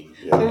moved me,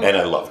 and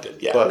I loved it.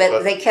 Yeah,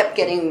 but they kept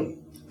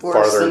getting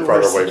worse farther and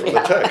farther away from the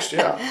text.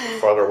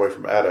 Farther away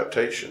from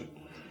adaptation.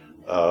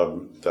 By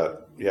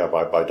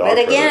Dog. But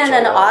again,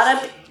 an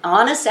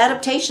honest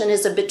adaptation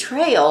is a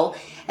betrayal,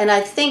 and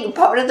I think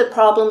part of the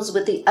problems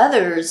with the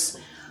others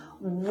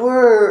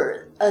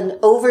were an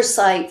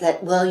oversight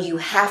that you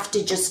have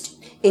to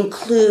just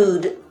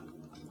include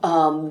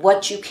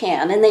what you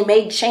can, and they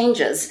made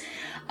changes.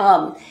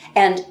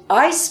 And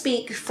I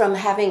speak from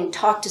having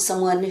talked to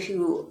someone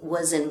who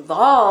was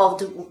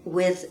involved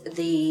with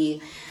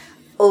the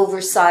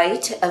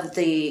oversight of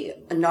the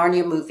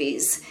Narnia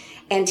movies.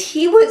 And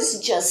he was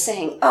just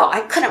saying,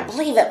 I couldn't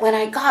believe it when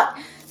I got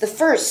the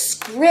first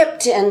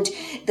script, and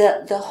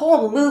the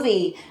whole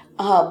movie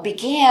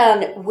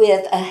began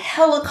with a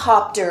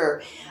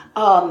helicopter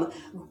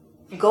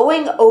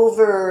going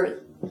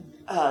over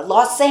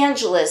Los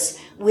Angeles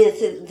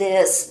with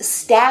this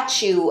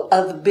statue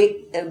of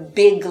a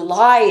big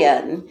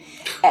lion.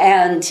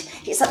 And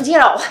he said,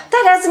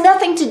 that has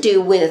nothing to do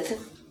with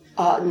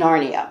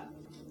Narnia.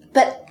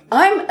 But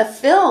I'm a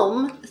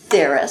film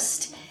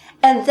theorist,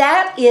 and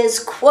that is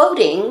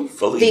quoting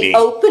Fellini. The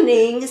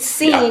opening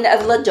scene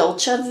of La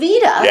Dolce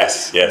Vita,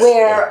 yes,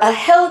 where a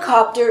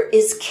helicopter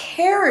is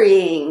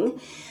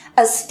carrying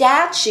a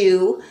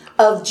statue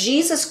of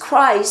Jesus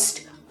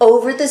Christ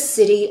over the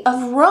city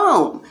of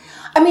Rome.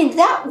 I mean,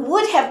 that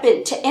would have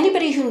been, to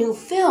anybody who knew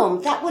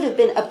film, that would have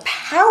been a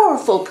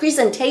powerful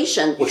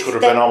presentation. Which would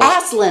have that been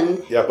almost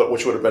Aslan. Yeah, but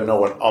which would have been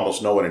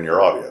almost no one in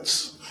your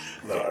audience.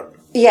 But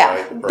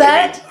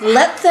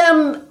let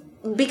them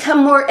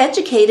become more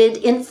educated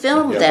in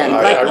film then.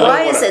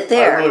 Why is it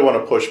there? I really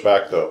want to push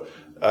back though,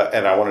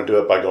 and I want to do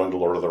it by going to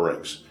Lord of the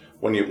Rings.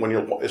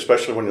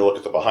 Especially when you look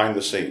at the behind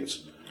the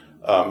scenes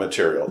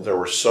material, there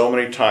were so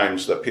many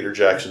times that Peter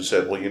Jackson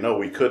said,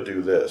 we could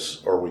do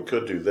this, or we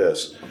could do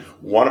this.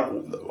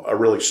 A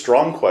really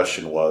strong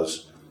question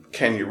was,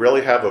 can you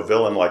really have a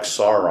villain like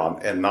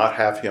Sauron and not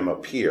have him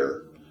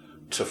appear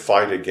to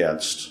fight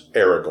against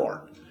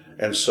Aragorn?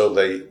 And so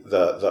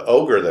the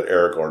ogre that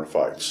Aragorn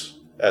fights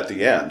at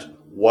the end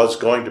was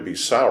going to be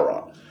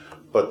Sauron.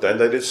 But then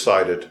they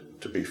decided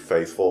to be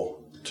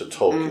faithful to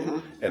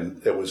Tolkien.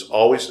 And it was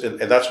always, and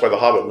that's why the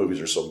Hobbit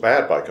movies are so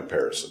bad by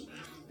comparison,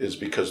 is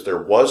because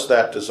there was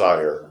that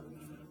desire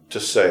to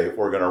say,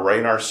 we're going to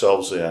rein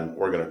ourselves in,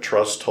 we're going to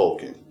trust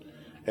Tolkien.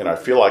 And I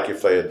feel like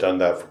if they had done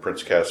that for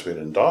Prince Caspian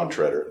and Dawn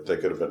Treader, they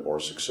could have been more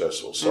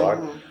successful.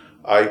 So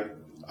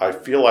I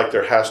feel like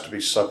there has to be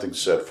something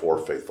said for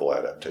faithful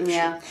adaptation.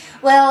 Yeah.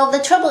 Well,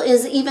 the trouble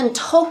is even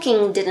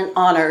Tolkien didn't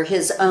honor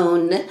his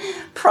own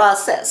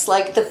process.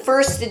 Like the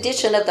first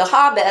edition of The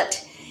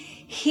Hobbit,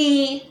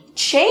 he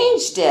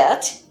changed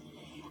it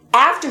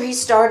after he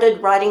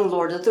started writing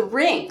Lord of the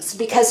Rings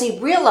because he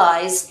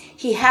realized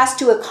he has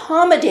to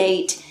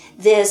accommodate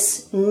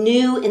this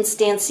new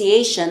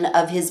instantiation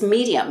of his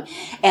medium.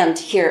 And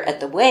here at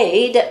the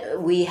Wade,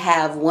 we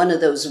have one of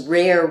those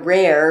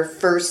rare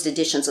first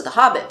editions of The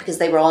Hobbit because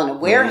they were all in a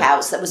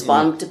warehouse that was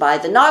bombed by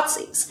the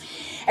Nazis.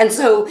 And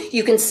so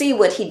you can see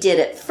what he did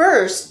at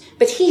first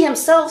But he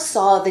himself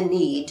saw the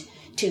need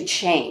to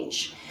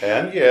change.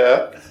 And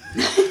yet,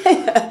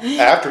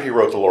 after he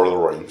wrote The Lord of the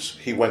Rings,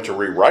 he went to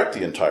rewrite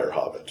the entire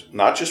Hobbit.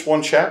 Not just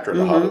one chapter in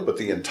the Hobbit, but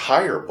the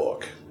entire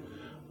book,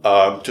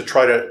 to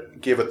try to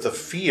give it the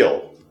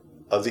feel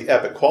of the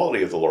epic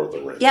quality of The Lord of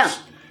the Rings. Yeah,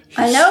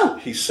 I know.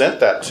 He sent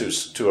that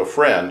to a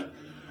friend,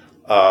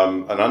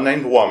 an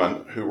unnamed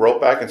woman, who wrote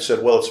back and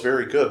said, well, it's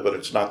very good, but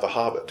it's not The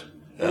Hobbit.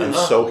 And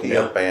so he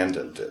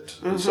abandoned it.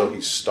 And so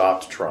he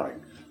stopped trying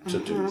to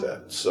do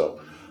that.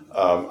 So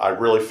I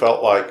really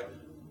felt like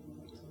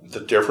the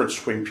difference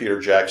between Peter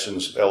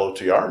Jackson's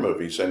LOTR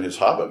movies and his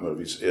Hobbit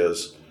movies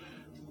is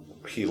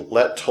he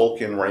let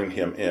Tolkien rein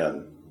him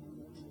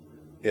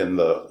in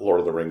the Lord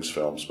of the Rings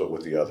films, but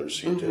with the others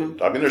he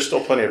didn't. I mean, there's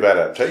still plenty of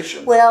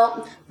adaptation.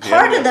 Well,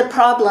 part of the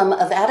problem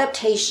of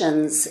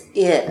adaptations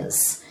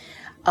is,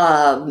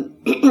 and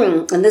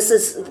this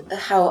is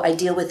how I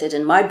deal with it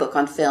in my book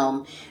on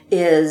film,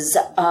 is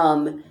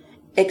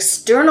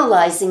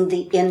externalizing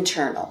the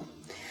internal.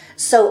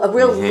 So a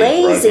real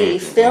lazy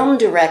film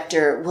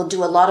director will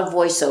do a lot of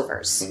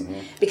voiceovers,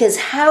 because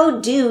how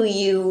do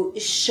you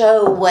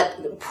show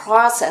what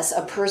process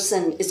a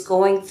person is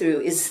going through,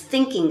 is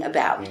thinking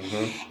about?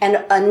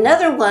 And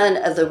another one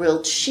of the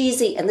real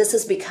cheesy, and this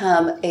has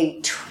become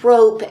a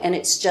trope, and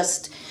it's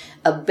just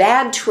a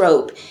bad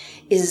trope,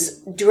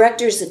 is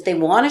directors, if they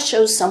want to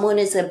show someone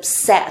is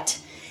upset,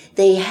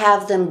 they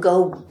have them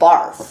go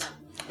barf.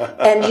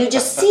 And you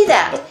just see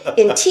that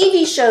in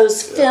TV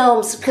shows,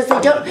 films, because they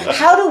don't,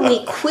 how do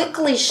we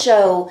quickly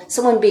show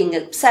someone being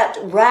upset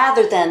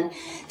rather than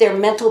their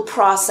mental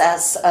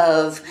process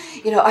of,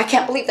 I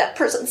can't believe that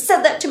person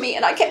said that to me,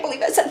 and I can't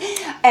believe I said,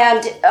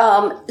 and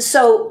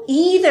so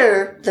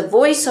either the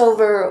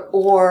voiceover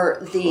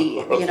or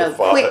the,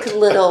 quick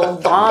little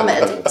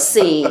vomit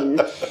scene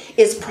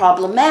is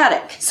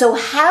problematic. So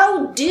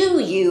how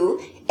do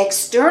you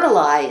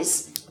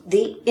externalize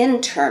the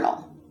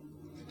internal?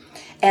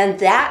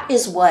 And that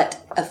is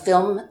what a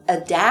film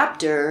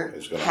adapter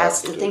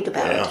has to think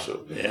about.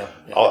 Yeah.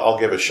 I'll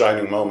give a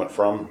shining moment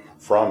from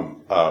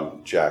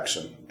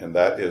Jackson, and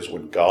that is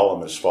when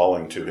Gollum is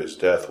falling to his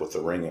death with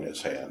the ring in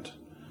his hand.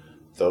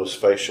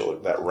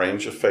 That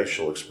range of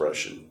facial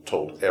expression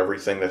told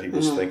everything that he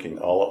was thinking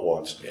all at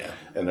once. Yeah.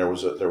 And there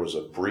was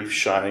a brief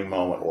shining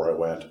moment where I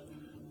went,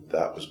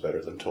 that was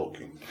better than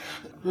Tolkien.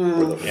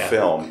 Where the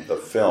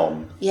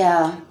film.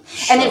 Yeah.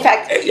 And in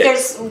fact,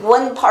 there's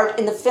one part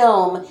in the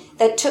film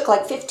that took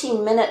like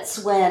 15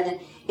 minutes when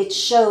it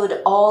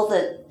showed all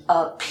the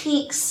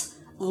peaks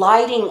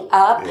lighting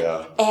up,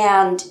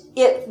 and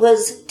it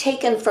was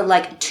taken from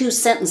like 2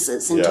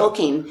 sentences in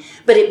Tolkien,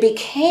 but it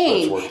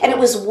became, and it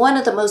was one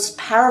of the most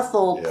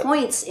powerful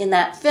points in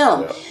that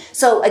film. Yeah.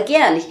 So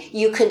again,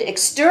 you could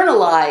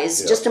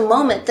externalize just a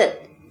moment that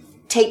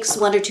takes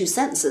 1 or 2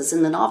 sentences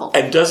in the novel.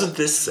 And doesn't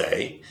this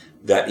say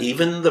that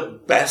even the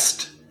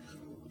best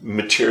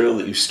material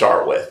that you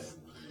start with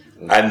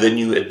and then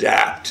you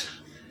adapt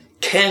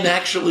can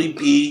actually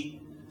be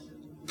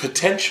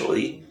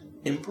potentially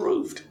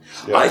improved?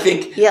 Yeah. I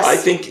think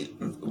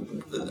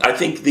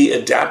the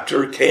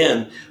adapter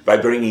can, by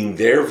bringing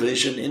their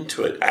vision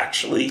into it,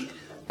 actually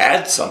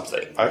add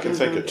something. I can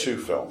think of 2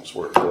 films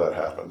where that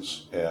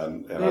happens,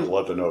 and I'd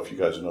love to know if you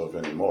guys know of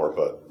any more,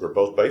 but they're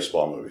both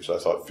baseball movies. I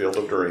thought Field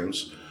of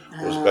Dreams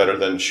was better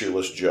than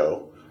Shoeless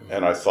Joe,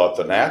 and I thought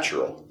The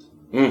Natural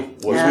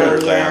was better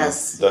than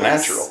The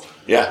Natural.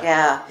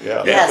 Yeah.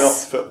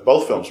 Yes.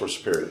 Both films were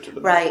superior to the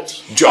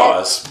right.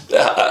 Jaws.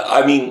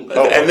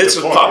 And this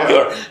is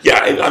popular.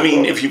 Yeah. I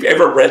mean, if you've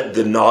ever read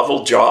the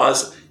novel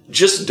Jaws,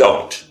 just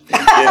don't.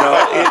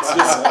 It's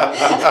just,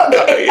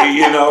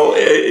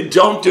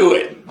 don't do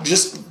it.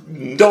 Just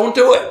don't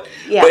do it.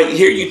 Yeah. But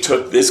here you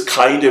took this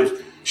kind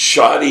of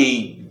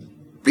shoddy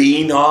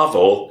B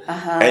novel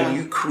and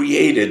you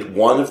created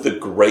one of the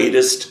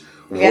greatest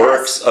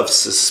works of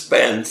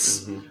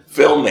suspense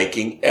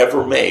filmmaking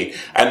ever made.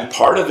 And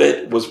part of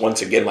it was,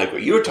 once again, like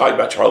what you were talking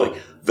about, Charlie,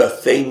 the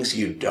things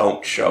you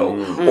don't show,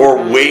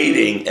 or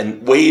waiting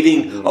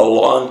a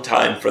long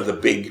time for the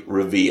big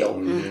reveal.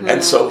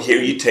 And so here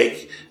you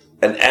take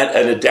an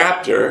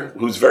adapter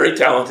who's very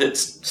talented,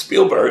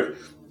 Spielberg,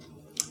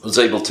 was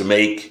able to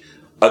make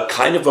a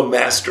kind of a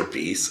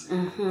masterpiece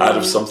out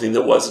of something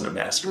that wasn't a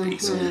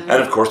masterpiece. And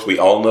of course, we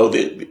all know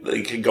that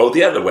it can go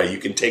the other way. You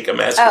can take a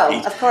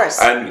masterpiece, of course,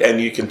 and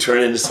you can turn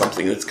it into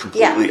something that's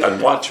completely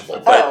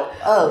unwatchable. But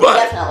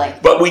definitely.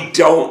 But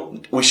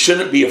we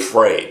shouldn't be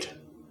afraid.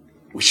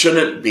 We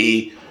shouldn't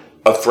be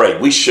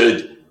afraid. We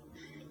should,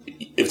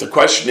 if the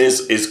question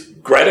is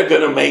Greta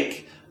going to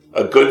make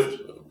a good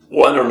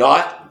one or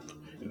not?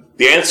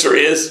 The answer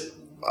is,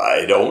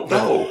 I don't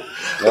know.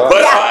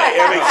 But I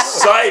am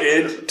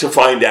excited to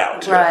find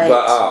out. Right.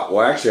 But,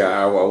 actually,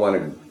 I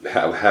want to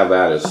have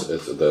that as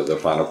the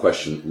final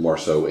question more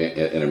so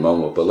in a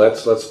moment. But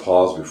let's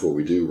pause before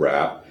we do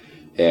wrap.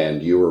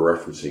 And you were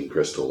referencing,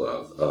 Crystal,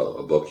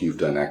 a book. You've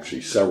done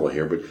actually several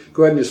here. But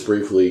go ahead and just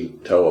briefly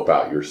tell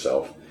about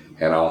yourself.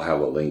 And I'll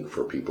have a link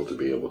for people to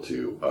be able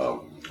to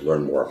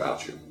learn more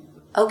about you.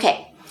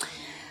 Okay.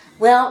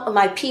 Well,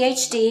 my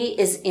PhD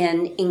is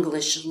in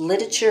English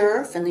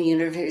literature from the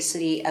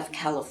University of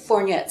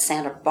California at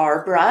Santa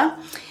Barbara.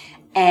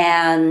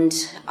 And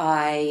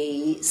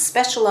I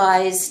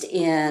specialized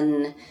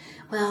in,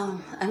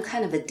 well, I'm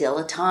kind of a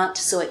dilettante.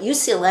 So at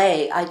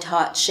UCLA, I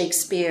taught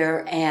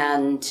Shakespeare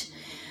and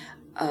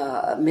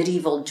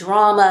medieval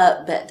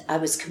drama, but I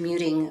was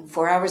commuting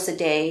 4 hours a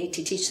day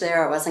to teach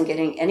there. I wasn't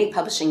getting any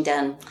publishing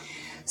done.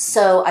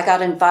 So I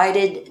got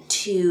invited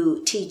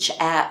to teach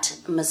at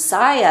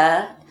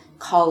Messiah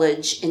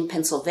College in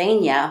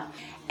Pennsylvania.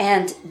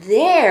 And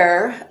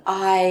there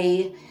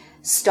I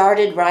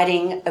started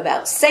writing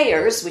about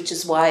Sayers, which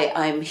is why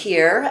I'm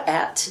here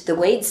at the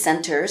Wade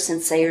Center,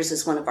 since Sayers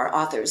is one of our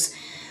authors.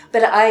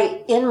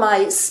 But in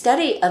my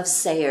study of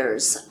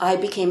Sayers, I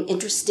became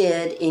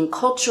interested in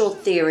cultural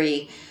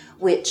theory,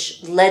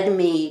 which led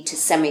me to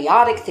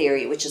semiotic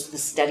theory, which is the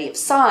study of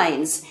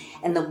signs.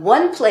 And the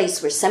one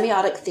place where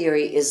semiotic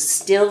theory is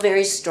still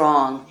very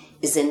strong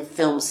is in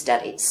film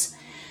studies.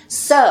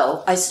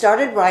 So I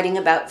started writing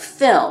about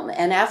film,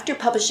 and after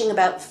publishing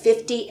about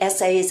 50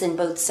 essays in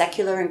both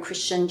secular and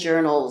Christian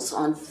journals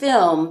on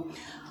film,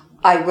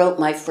 I wrote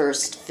my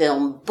first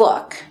film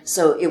book.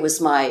 So it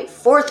was my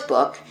fourth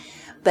book,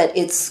 but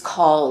it's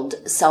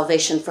called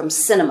Salvation from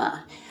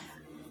Cinema,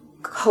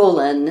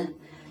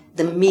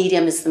 the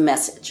medium is the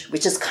message,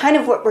 which is kind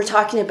of what we're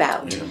talking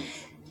about. Yeah.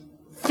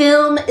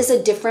 Film is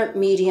a different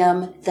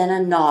medium than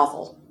a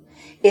novel.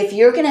 If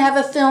you're going to have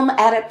a film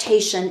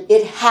adaptation,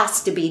 it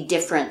has to be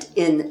different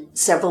in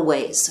several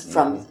ways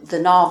from the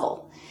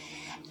novel.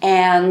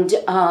 And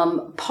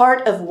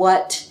part of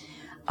what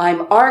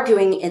I'm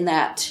arguing in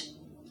that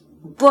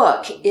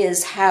book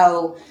is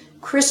how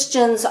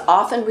Christians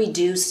often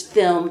reduce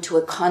film to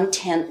a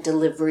content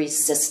delivery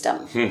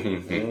system.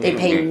 They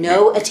pay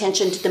no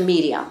attention to the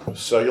medium.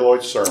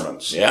 Celluloid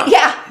sermons. Yeah.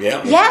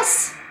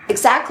 Yes,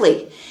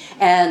 exactly.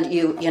 And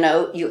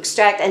you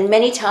extract, and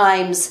many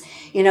times,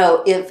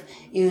 if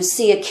you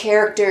see a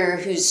character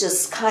who's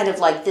just kind of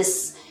like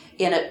this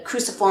in a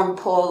cruciform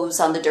pose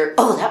on the dirt,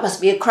 oh, that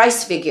must be a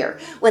Christ figure,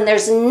 when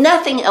there's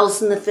nothing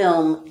else in the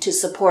film to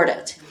support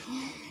it.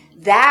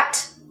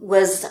 That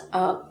was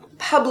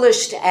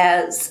published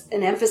as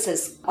an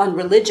emphasis on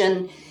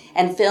religion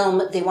and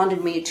film. They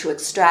wanted me to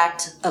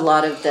extract a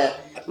lot of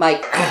my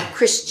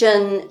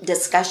Christian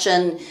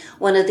discussion.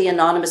 One of the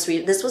anonymous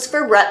readers, this was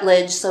for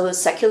Rutledge, so a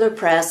secular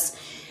press,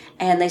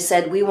 and they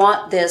said, we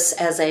want this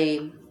as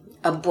a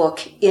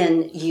book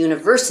in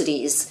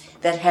universities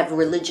that have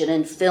religion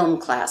and film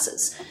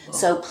classes.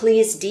 So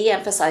please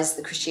de-emphasize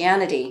the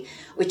Christianity,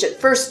 which at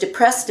first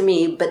depressed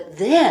me, but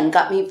then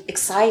got me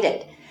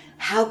excited.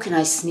 How can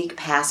I sneak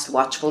past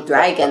Watchful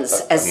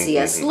Dragons, as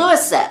C.S.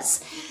 Lewis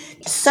says?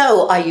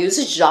 So I use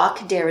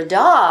Jacques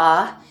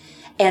Derrida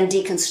and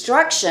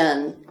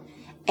deconstruction,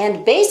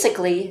 and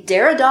basically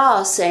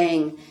Derrida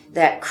saying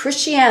that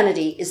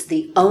Christianity is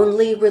the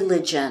only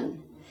religion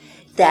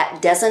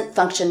that doesn't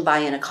function by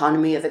an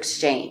economy of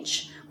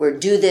exchange, where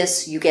do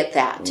this, you get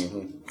that.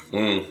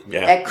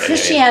 That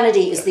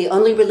Christianity is the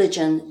only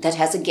religion that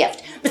has a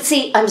gift. But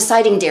see, I'm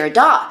citing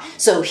Derrida.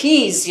 So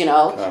he's,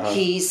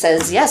 he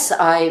says, yes,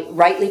 I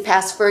rightly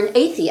pass for an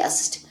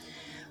atheist.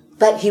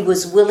 But he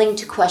was willing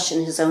to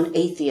question his own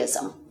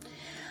atheism.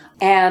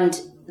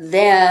 And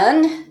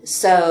then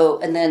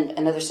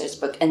another Sayers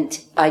book. And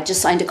I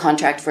just signed a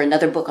contract for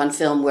another book on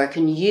film where I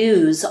can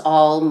use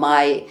all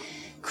my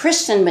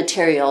Christian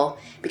material,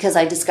 because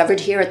I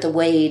discovered here at the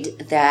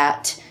Wade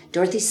that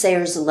Dorothy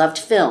Sayers loved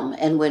film,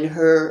 and when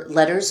her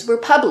letters were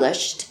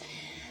published,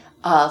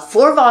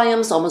 4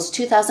 volumes, almost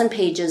 2,000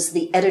 pages,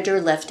 the editor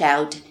left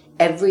out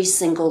every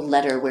single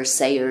letter where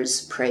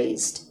Sayers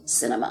praised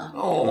cinema.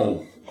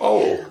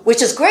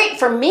 Which is great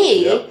for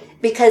me,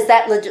 because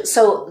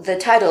so the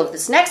title of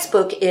this next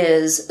book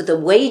is The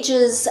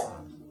Wages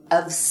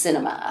of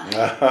Cinema,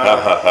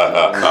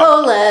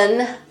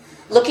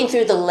 looking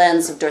through the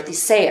lens of Dorothy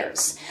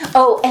Sayers.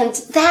 Oh, and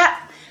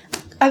that,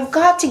 I've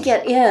got to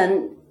get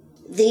in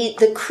the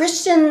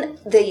Christian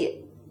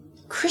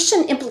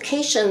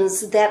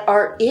implications that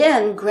are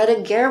in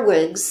Greta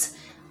Gerwig's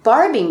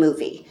Barbie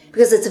movie,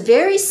 because it's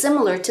very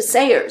similar to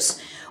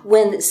Sayers.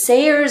 When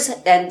Sayers,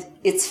 and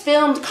it's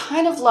filmed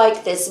kind of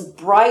like this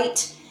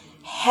bright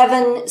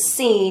heaven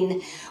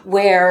scene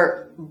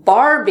where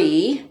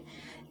Barbie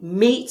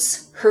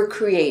meets her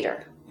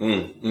creator,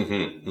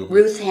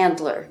 Ruth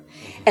Handler.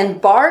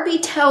 And Barbie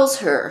tells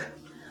her,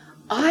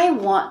 I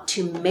want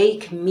to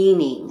make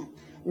meaning,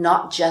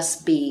 not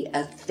just be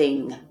a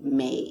thing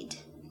made.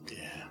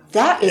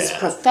 That is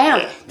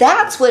profound.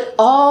 That's what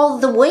all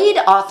the Wade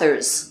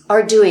authors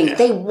are doing.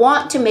 They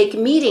want to make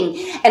meaning.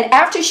 And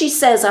after she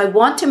says, I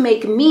want to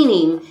make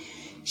meaning,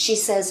 she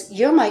says,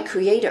 you're my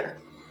creator.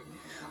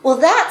 Well,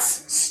 that's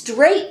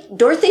straight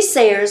Dorothy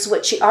Sayers,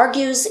 what she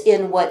argues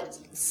in what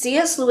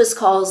C.S. Lewis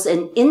calls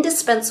an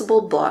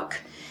indispensable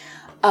book,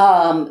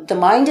 The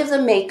Mind of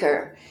the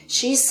Maker.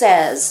 She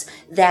says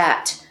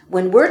that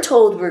when we're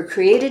told we're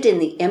created in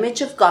the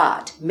image of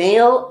God,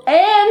 male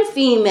and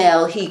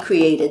female, he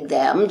created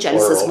them,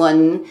 Genesis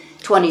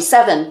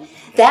 1:27,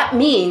 that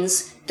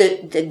means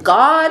The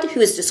God who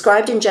is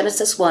described in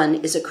Genesis 1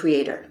 is a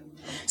creator.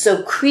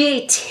 So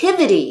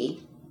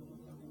creativity,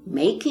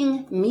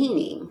 making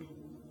meaning,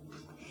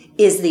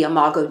 is the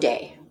Imago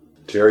Dei.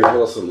 Terry,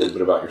 tell us a little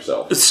bit about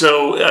yourself.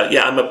 So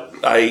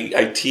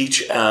I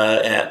teach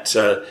at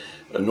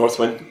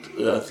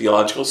Northwind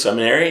Theological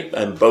Seminary.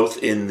 I'm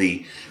both in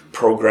the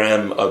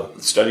program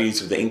of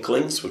studies of the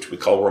Inklings, which we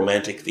call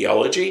Romantic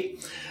Theology,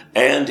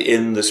 and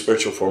in the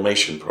Spiritual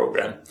Formation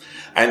program.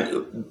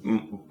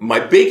 And my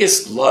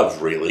biggest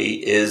love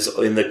really is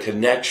in the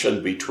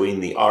connection between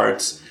the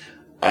arts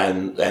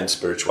and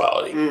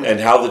spirituality and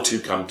how the two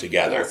come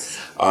together. Yes.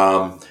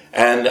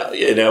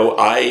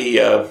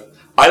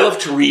 I love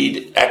to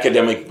read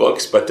academic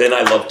books, but then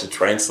I love to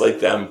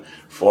translate them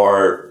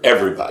for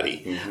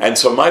everybody. Mm-hmm. And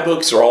so my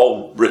books are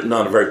all written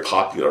on a very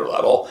popular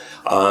level.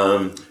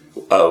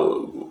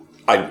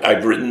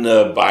 I've written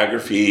a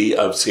biography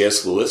of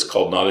C.S. Lewis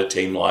called Not a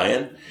Tame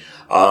Lion.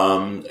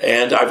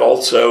 And I've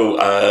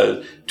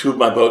also, two of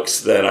my books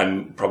that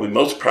I'm probably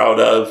most proud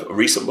of,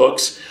 recent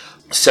books,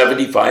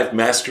 75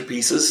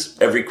 Masterpieces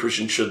Every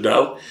Christian Should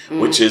Know,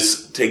 which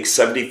takes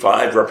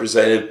 75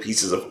 representative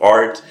pieces of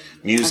art,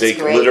 music,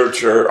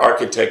 literature,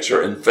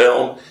 architecture, and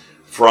film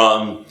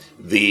from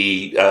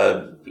the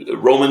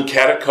Roman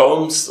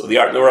catacombs, the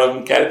art in the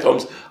Roman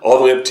catacombs, all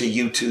the way up to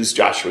U2's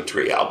Joshua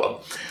Tree album.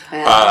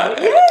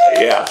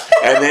 Yeah.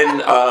 And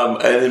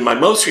then my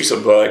most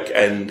recent book,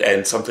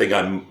 and something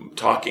I'm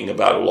talking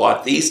about a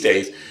lot these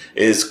days,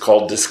 is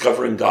called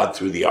Discovering God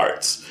Through the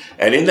Arts.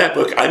 And in that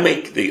book, I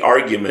make the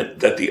argument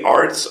that the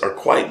arts are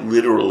quite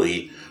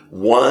literally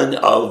one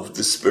of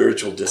the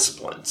spiritual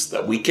disciplines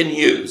that we can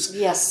use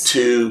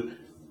to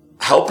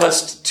help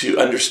us to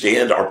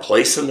understand our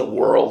place in the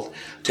world,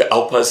 to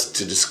help us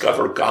to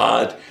discover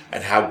God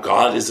and how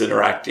God is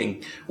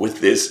interacting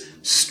with this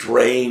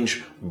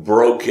strange,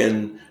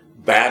 broken,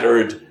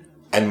 battered,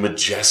 and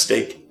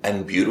majestic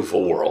and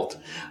beautiful world.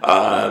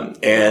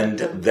 And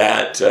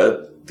that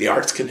the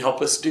arts can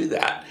help us do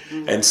that.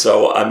 Mm-hmm. And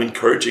so I'm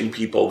encouraging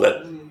people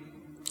that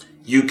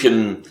you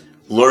can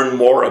learn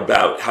more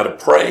about how to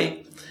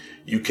pray.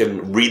 You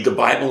can read the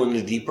Bible in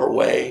a deeper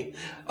way.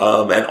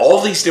 And all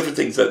these different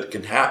things that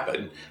can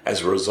happen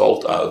as a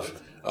result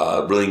of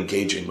really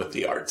engaging with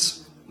the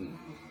arts.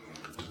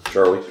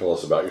 Charlie, tell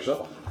us about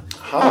yourself.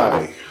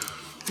 Hi,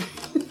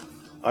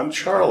 I'm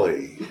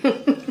Charlie.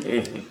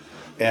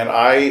 And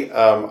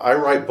I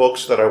write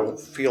books that I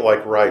feel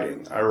like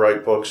writing. I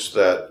write books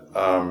that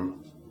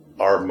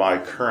are my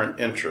current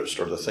interest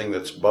or the thing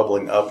that's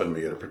bubbling up in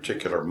me at a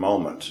particular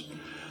moment.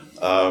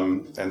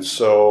 And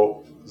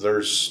so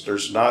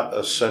there's not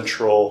a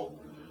central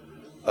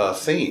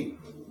theme.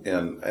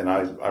 And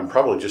I'm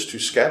probably just too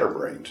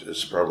scatterbrained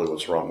is probably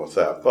what's wrong with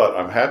that. But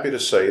I'm happy to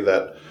say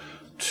that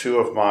two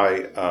of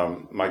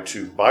my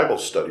two Bible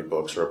study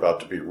books are about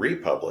to be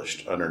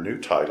republished under new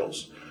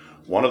titles.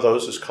 One of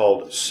those is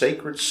called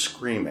Sacred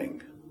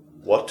Screaming,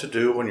 What to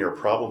Do When Your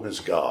Problem is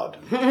God.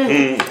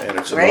 And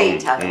it's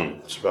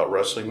it's about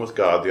wrestling with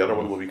God. The other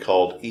one will be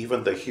called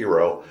Even the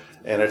Hero,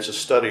 and it's a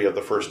study of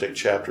the first 8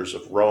 chapters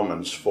of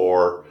Romans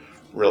for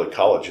really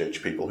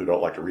college-age people who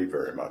don't like to read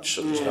very much.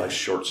 So there's nice,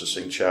 short,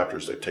 succinct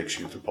chapters that takes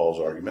you through Paul's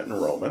argument in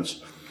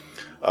Romans.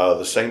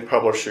 The same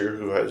publisher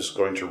who is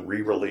going to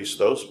re-release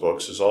those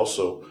books has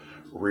also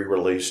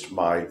re-released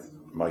my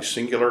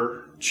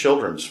singular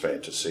children's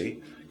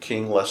fantasy,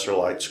 King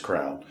Lesserlight's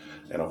Crown.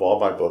 And of all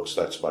my books,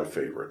 that's my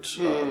favorite.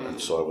 And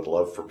so I would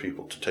love for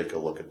people to take a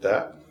look at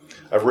that.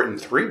 I've written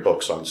 3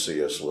 books on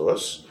C.S.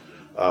 Lewis,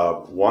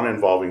 one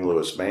involving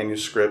Lewis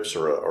manuscripts,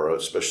 or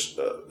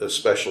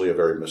especially a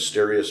very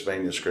mysterious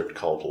manuscript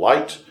called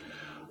Light.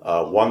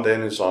 One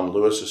then is on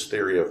Lewis's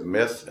theory of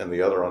myth, and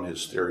the other on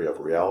his theory of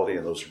reality,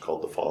 and those are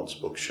called The Fawn's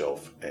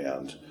Bookshelf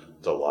and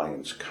The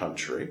Lion's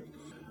Country.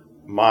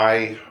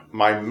 My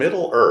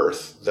Middle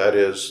Earth, that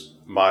is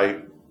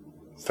my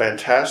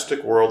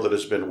fantastic world that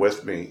has been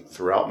with me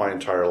throughout my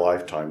entire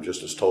lifetime,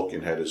 just as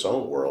Tolkien had his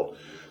own world,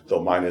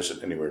 though mine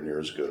isn't anywhere near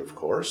as good, of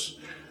course,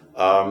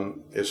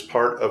 is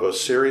part of a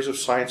series of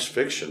science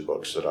fiction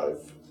books that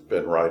I've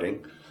been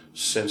writing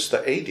since the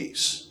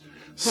 80s.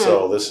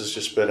 So this has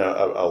just been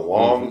a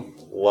long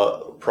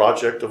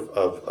project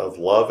of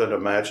love and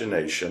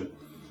imagination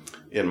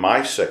in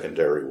my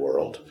secondary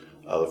world.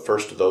 The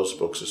first of those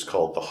books is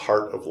called The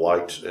Heart of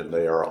Light, and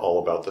they are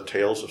all about the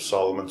tales of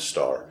Solomon's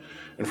Star.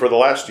 And for the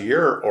last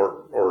year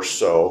or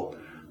so,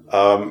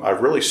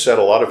 I've really set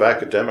a lot of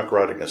academic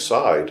writing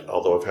aside,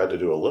 although I've had to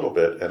do a little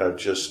bit, and I've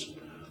just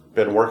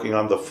been working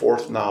on the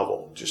 4th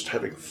novel, just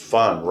having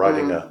fun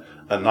writing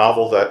a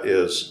novel that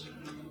is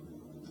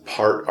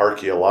part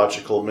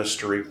archaeological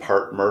mystery,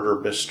 part murder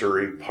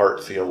mystery,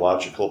 part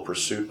theological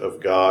pursuit of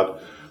God,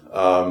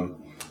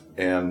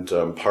 and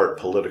part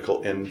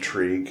political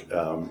intrigue.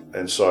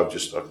 And so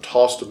I've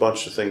tossed a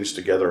bunch of things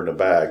together in a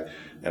bag,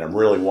 and I'm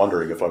really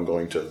wondering if I'm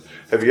going to...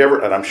 Have you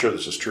ever, and I'm sure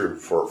this is true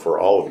for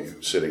all of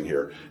you sitting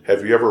here,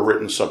 have you ever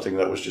written something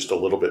that was just a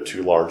little bit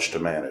too large to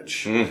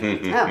manage?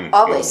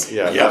 Always.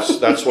 Yeah,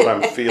 that's what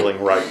I'm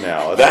feeling right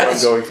now.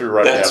 That's what I'm going through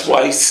right now. That's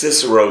why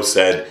Cicero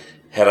said,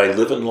 Had I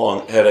lived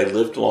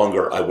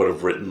longer, I would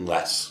have written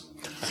less.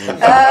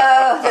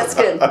 Oh, that's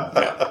good.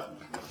 Yeah.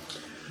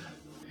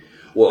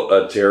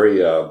 Well, Terry,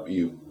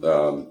 you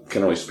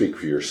can only speak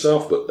for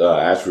yourself, but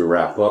as we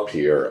wrap up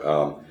here,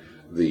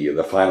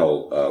 the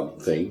final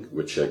thing,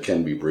 which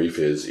can be brief,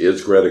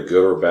 is Greta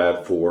good or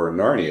bad for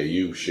Narnia?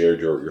 You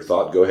shared your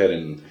thought. Go ahead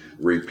and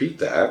repeat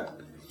that,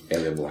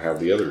 and then we'll have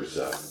the others.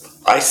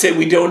 I say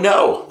we don't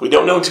know. We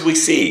don't know until we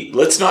see.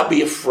 Let's not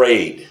be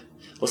afraid.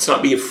 Let's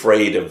not be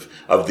afraid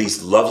of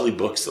these lovely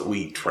books that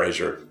we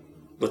treasure.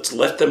 Let's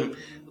let them...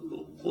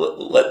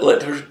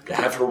 Let her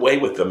have her way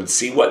with them and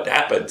see what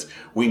happens.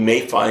 We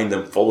may find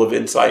them full of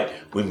insight.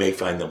 We may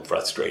find them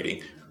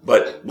frustrating.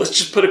 But let's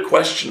just put a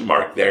question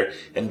mark there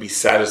and be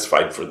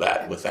satisfied with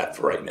that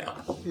for right now.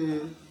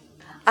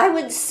 I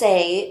would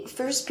say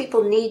first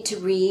people need to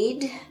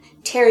read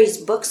Terry's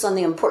books on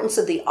the importance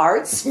of the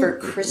arts for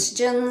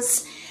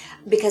Christians,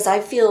 because I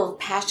feel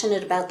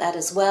passionate about that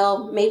as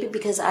well. Maybe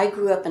because I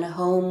grew up in a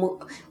home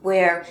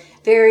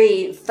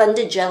very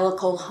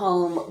fundagelical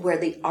home where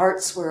the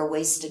arts were a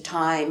waste of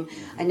time.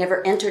 I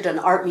never entered an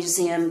art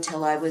museum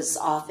till I was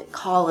off at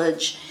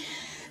college.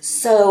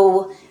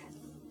 So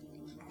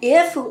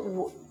if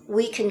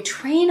we can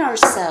train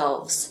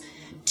ourselves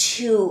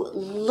to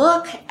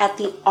look at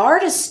the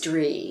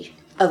artistry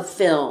of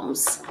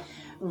films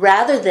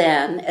rather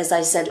than, as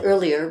I said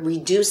earlier,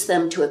 reduce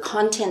them to a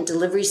content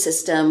delivery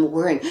system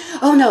worrying,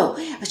 oh no,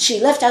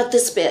 she left out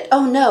this bit.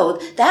 Oh no,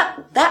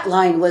 that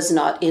line was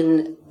not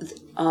in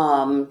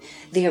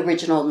the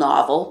original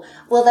novel.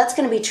 Well, that's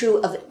going to be true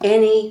of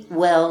any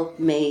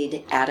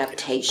well-made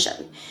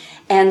adaptation.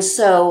 And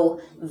so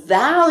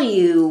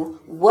value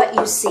what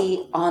you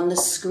see on the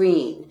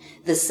screen,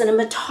 the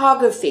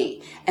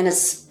cinematography, and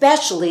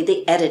especially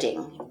the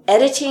editing.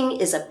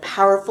 Editing is a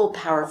powerful,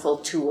 powerful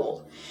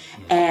tool.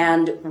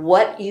 And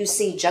what you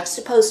see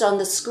juxtaposed on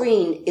the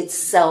screen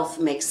itself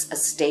makes a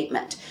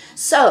statement.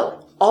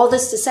 So, all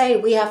this to say,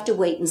 we have to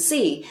wait and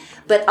see.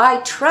 But I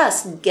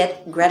trust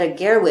Greta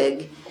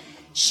Gerwig.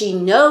 She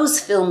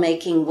knows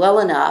filmmaking well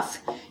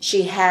enough.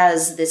 She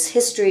has this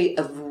history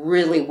of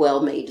really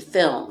well-made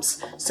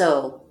films.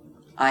 So,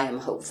 I am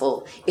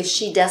hopeful if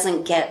she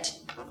doesn't get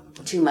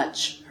too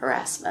much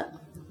harassment.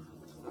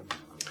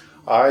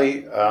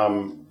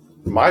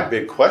 My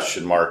big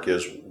question mark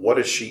is, what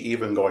is she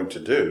even going to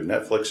do?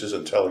 Netflix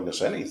isn't telling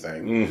us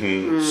anything.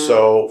 Mm-hmm.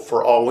 So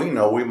for all we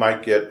know, we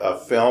might get a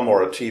film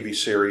or a TV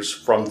series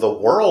from the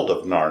world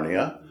of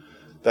Narnia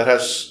that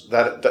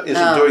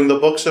isn't doing the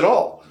books at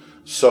all.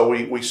 So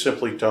we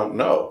simply don't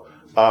know.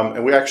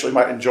 And we actually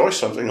might enjoy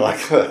something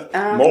like that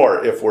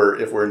more if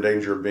we're in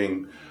danger of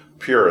being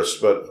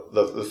purists. But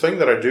the thing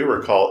that I do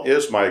recall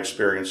is my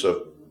experience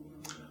of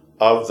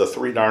the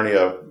three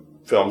Narnia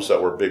films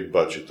that were big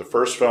budget. The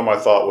first film I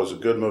thought was a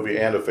good movie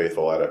and a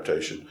faithful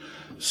adaptation.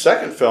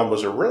 Second film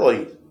was a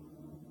real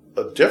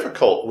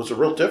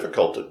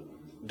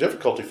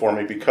difficulty for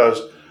me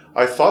because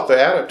I thought the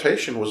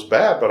adaptation was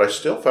bad, but I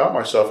still found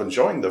myself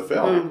enjoying the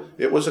film.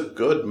 It was a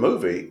good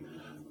movie,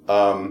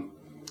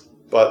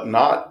 but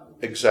not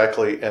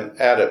exactly an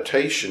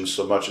adaptation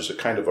so much as a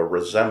kind of a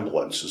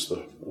resemblance is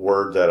the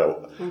word that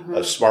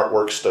a smart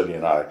work study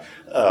and I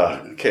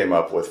came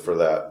up with for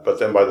that. But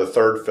then by the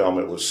third film,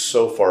 it was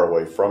so far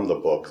away from the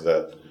book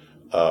that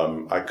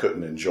I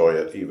couldn't enjoy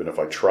it, even if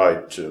I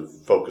tried to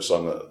focus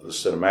on the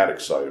cinematic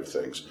side of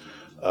things.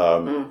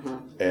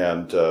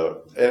 And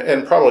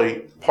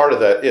probably part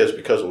of that is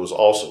because it was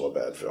also a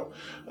bad film.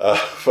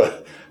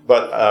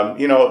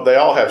 But they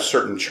all have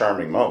certain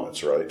charming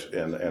moments, right?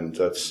 And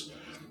that's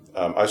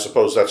I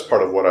suppose that's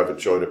part of what I've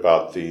enjoyed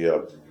about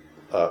the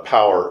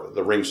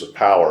Rings of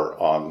Power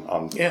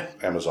on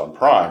Amazon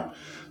Prime.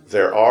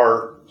 There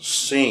are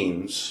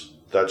scenes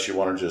that you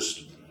want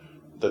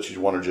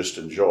to just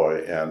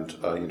enjoy, and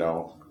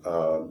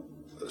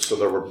so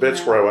there were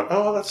bits where I went,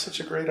 "Oh, that's such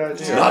a great idea."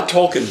 It's not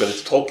Tolkien, but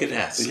it's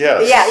Tolkien-esque.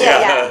 Yes. Yeah.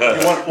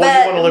 You want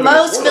to live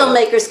most in this world.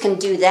 filmmakers can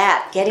do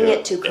that. Getting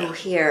it to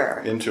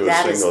cohere into a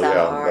that single, is the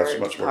hard that's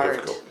much more part.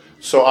 difficult.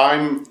 So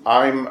I'm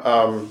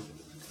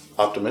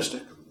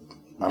optimistic.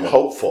 I'm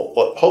hopeful.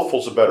 Well,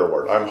 hopeful's a better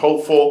word. I'm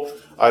hopeful.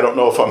 I don't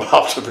know if I'm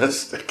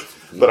optimistic,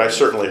 but I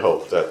certainly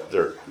hope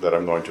that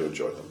I'm going to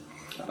enjoy them.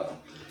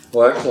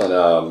 Well,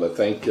 excellent.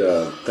 Thank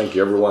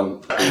you, everyone,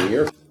 for being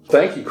here.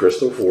 Thank you,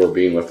 Crystal, for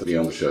being with me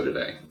on the show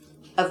today.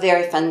 A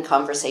very fun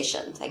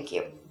conversation. Thank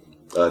you.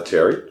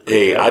 Terry?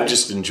 Hey, I've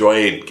just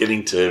enjoyed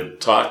getting to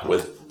talk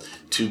with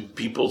two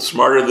people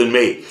smarter than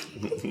me.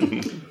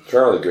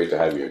 Charlie, great to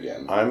have you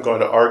again. I'm going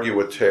to argue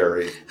with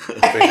Terry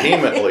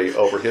vehemently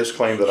over his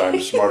claim that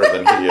I'm smarter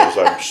than he is.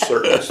 I'm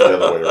certain it's the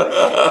other way around.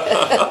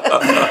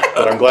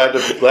 But I'm glad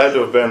to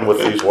have been with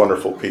these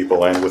wonderful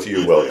people and with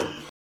you, William.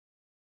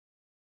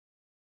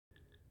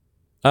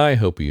 I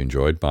hope you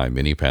enjoyed my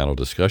mini-panel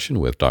discussion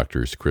with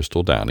Drs.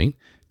 Crystal Downing,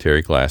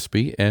 Terry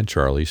Glaspie, and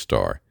Charlie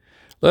Starr.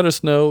 Let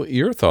us know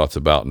your thoughts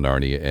about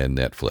Narnia and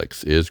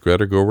Netflix. Is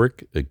Greta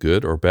Gerwig a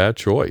good or bad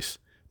choice?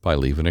 By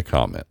leaving a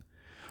comment.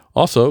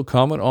 Also,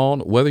 comment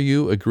on whether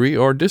you agree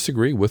or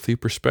disagree with the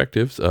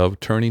perspectives of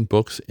turning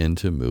books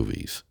into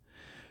movies.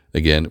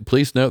 Again,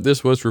 please note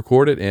this was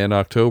recorded in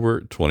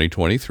October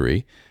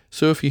 2023,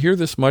 so if you hear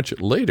this much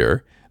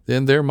later,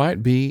 then there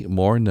might be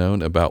more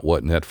known about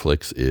what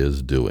Netflix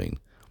is doing.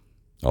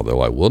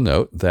 Although I will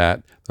note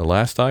that the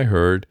last I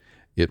heard,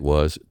 it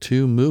was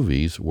 2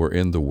 movies were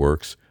in the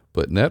works,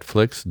 but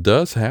Netflix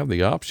does have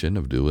the option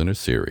of doing a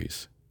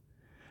series.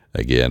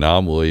 Again,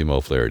 I'm William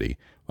O'Flaherty.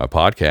 My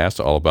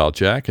podcast, All About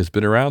Jack, has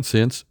been around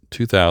since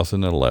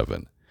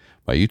 2011.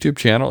 My YouTube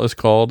channel is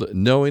called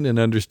Knowing and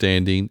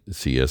Understanding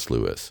C.S.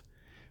 Lewis.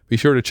 Be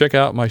sure to check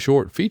out my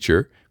short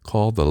feature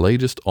called The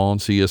Latest on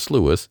C.S.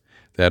 Lewis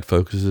that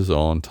focuses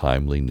on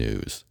timely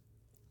news.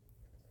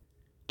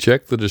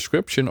 Check the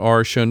description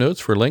or show notes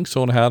for links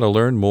on how to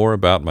learn more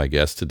about my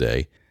guest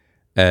today,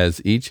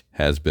 as each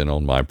has been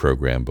on my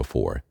program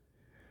before.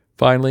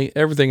 Finally,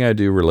 everything I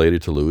do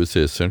related to Lewis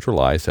is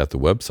centralized at the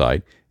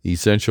website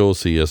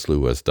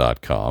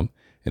essentialcslewis.com.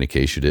 And in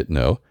case you didn't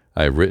know,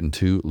 I have written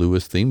 2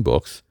 Lewis theme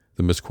books.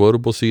 The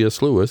Misquotable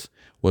C.S. Lewis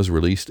was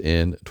released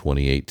in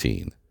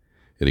 2018.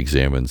 It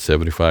examines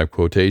 75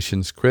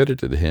 quotations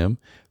credited to him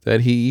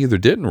that he either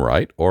didn't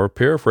write or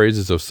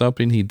paraphrases of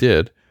something he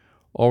did,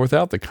 or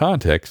without the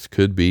context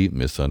could be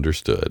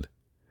misunderstood.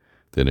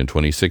 Then in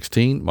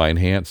 2016, my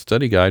enhanced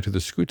study guide to the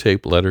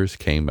Screwtape Letters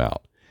came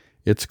out.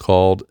 It's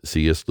called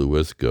C.S.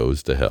 Lewis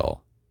Goes to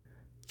Hell.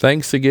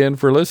 Thanks again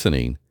for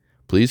listening.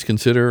 Please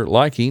consider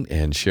liking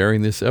and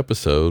sharing this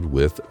episode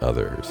with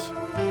others.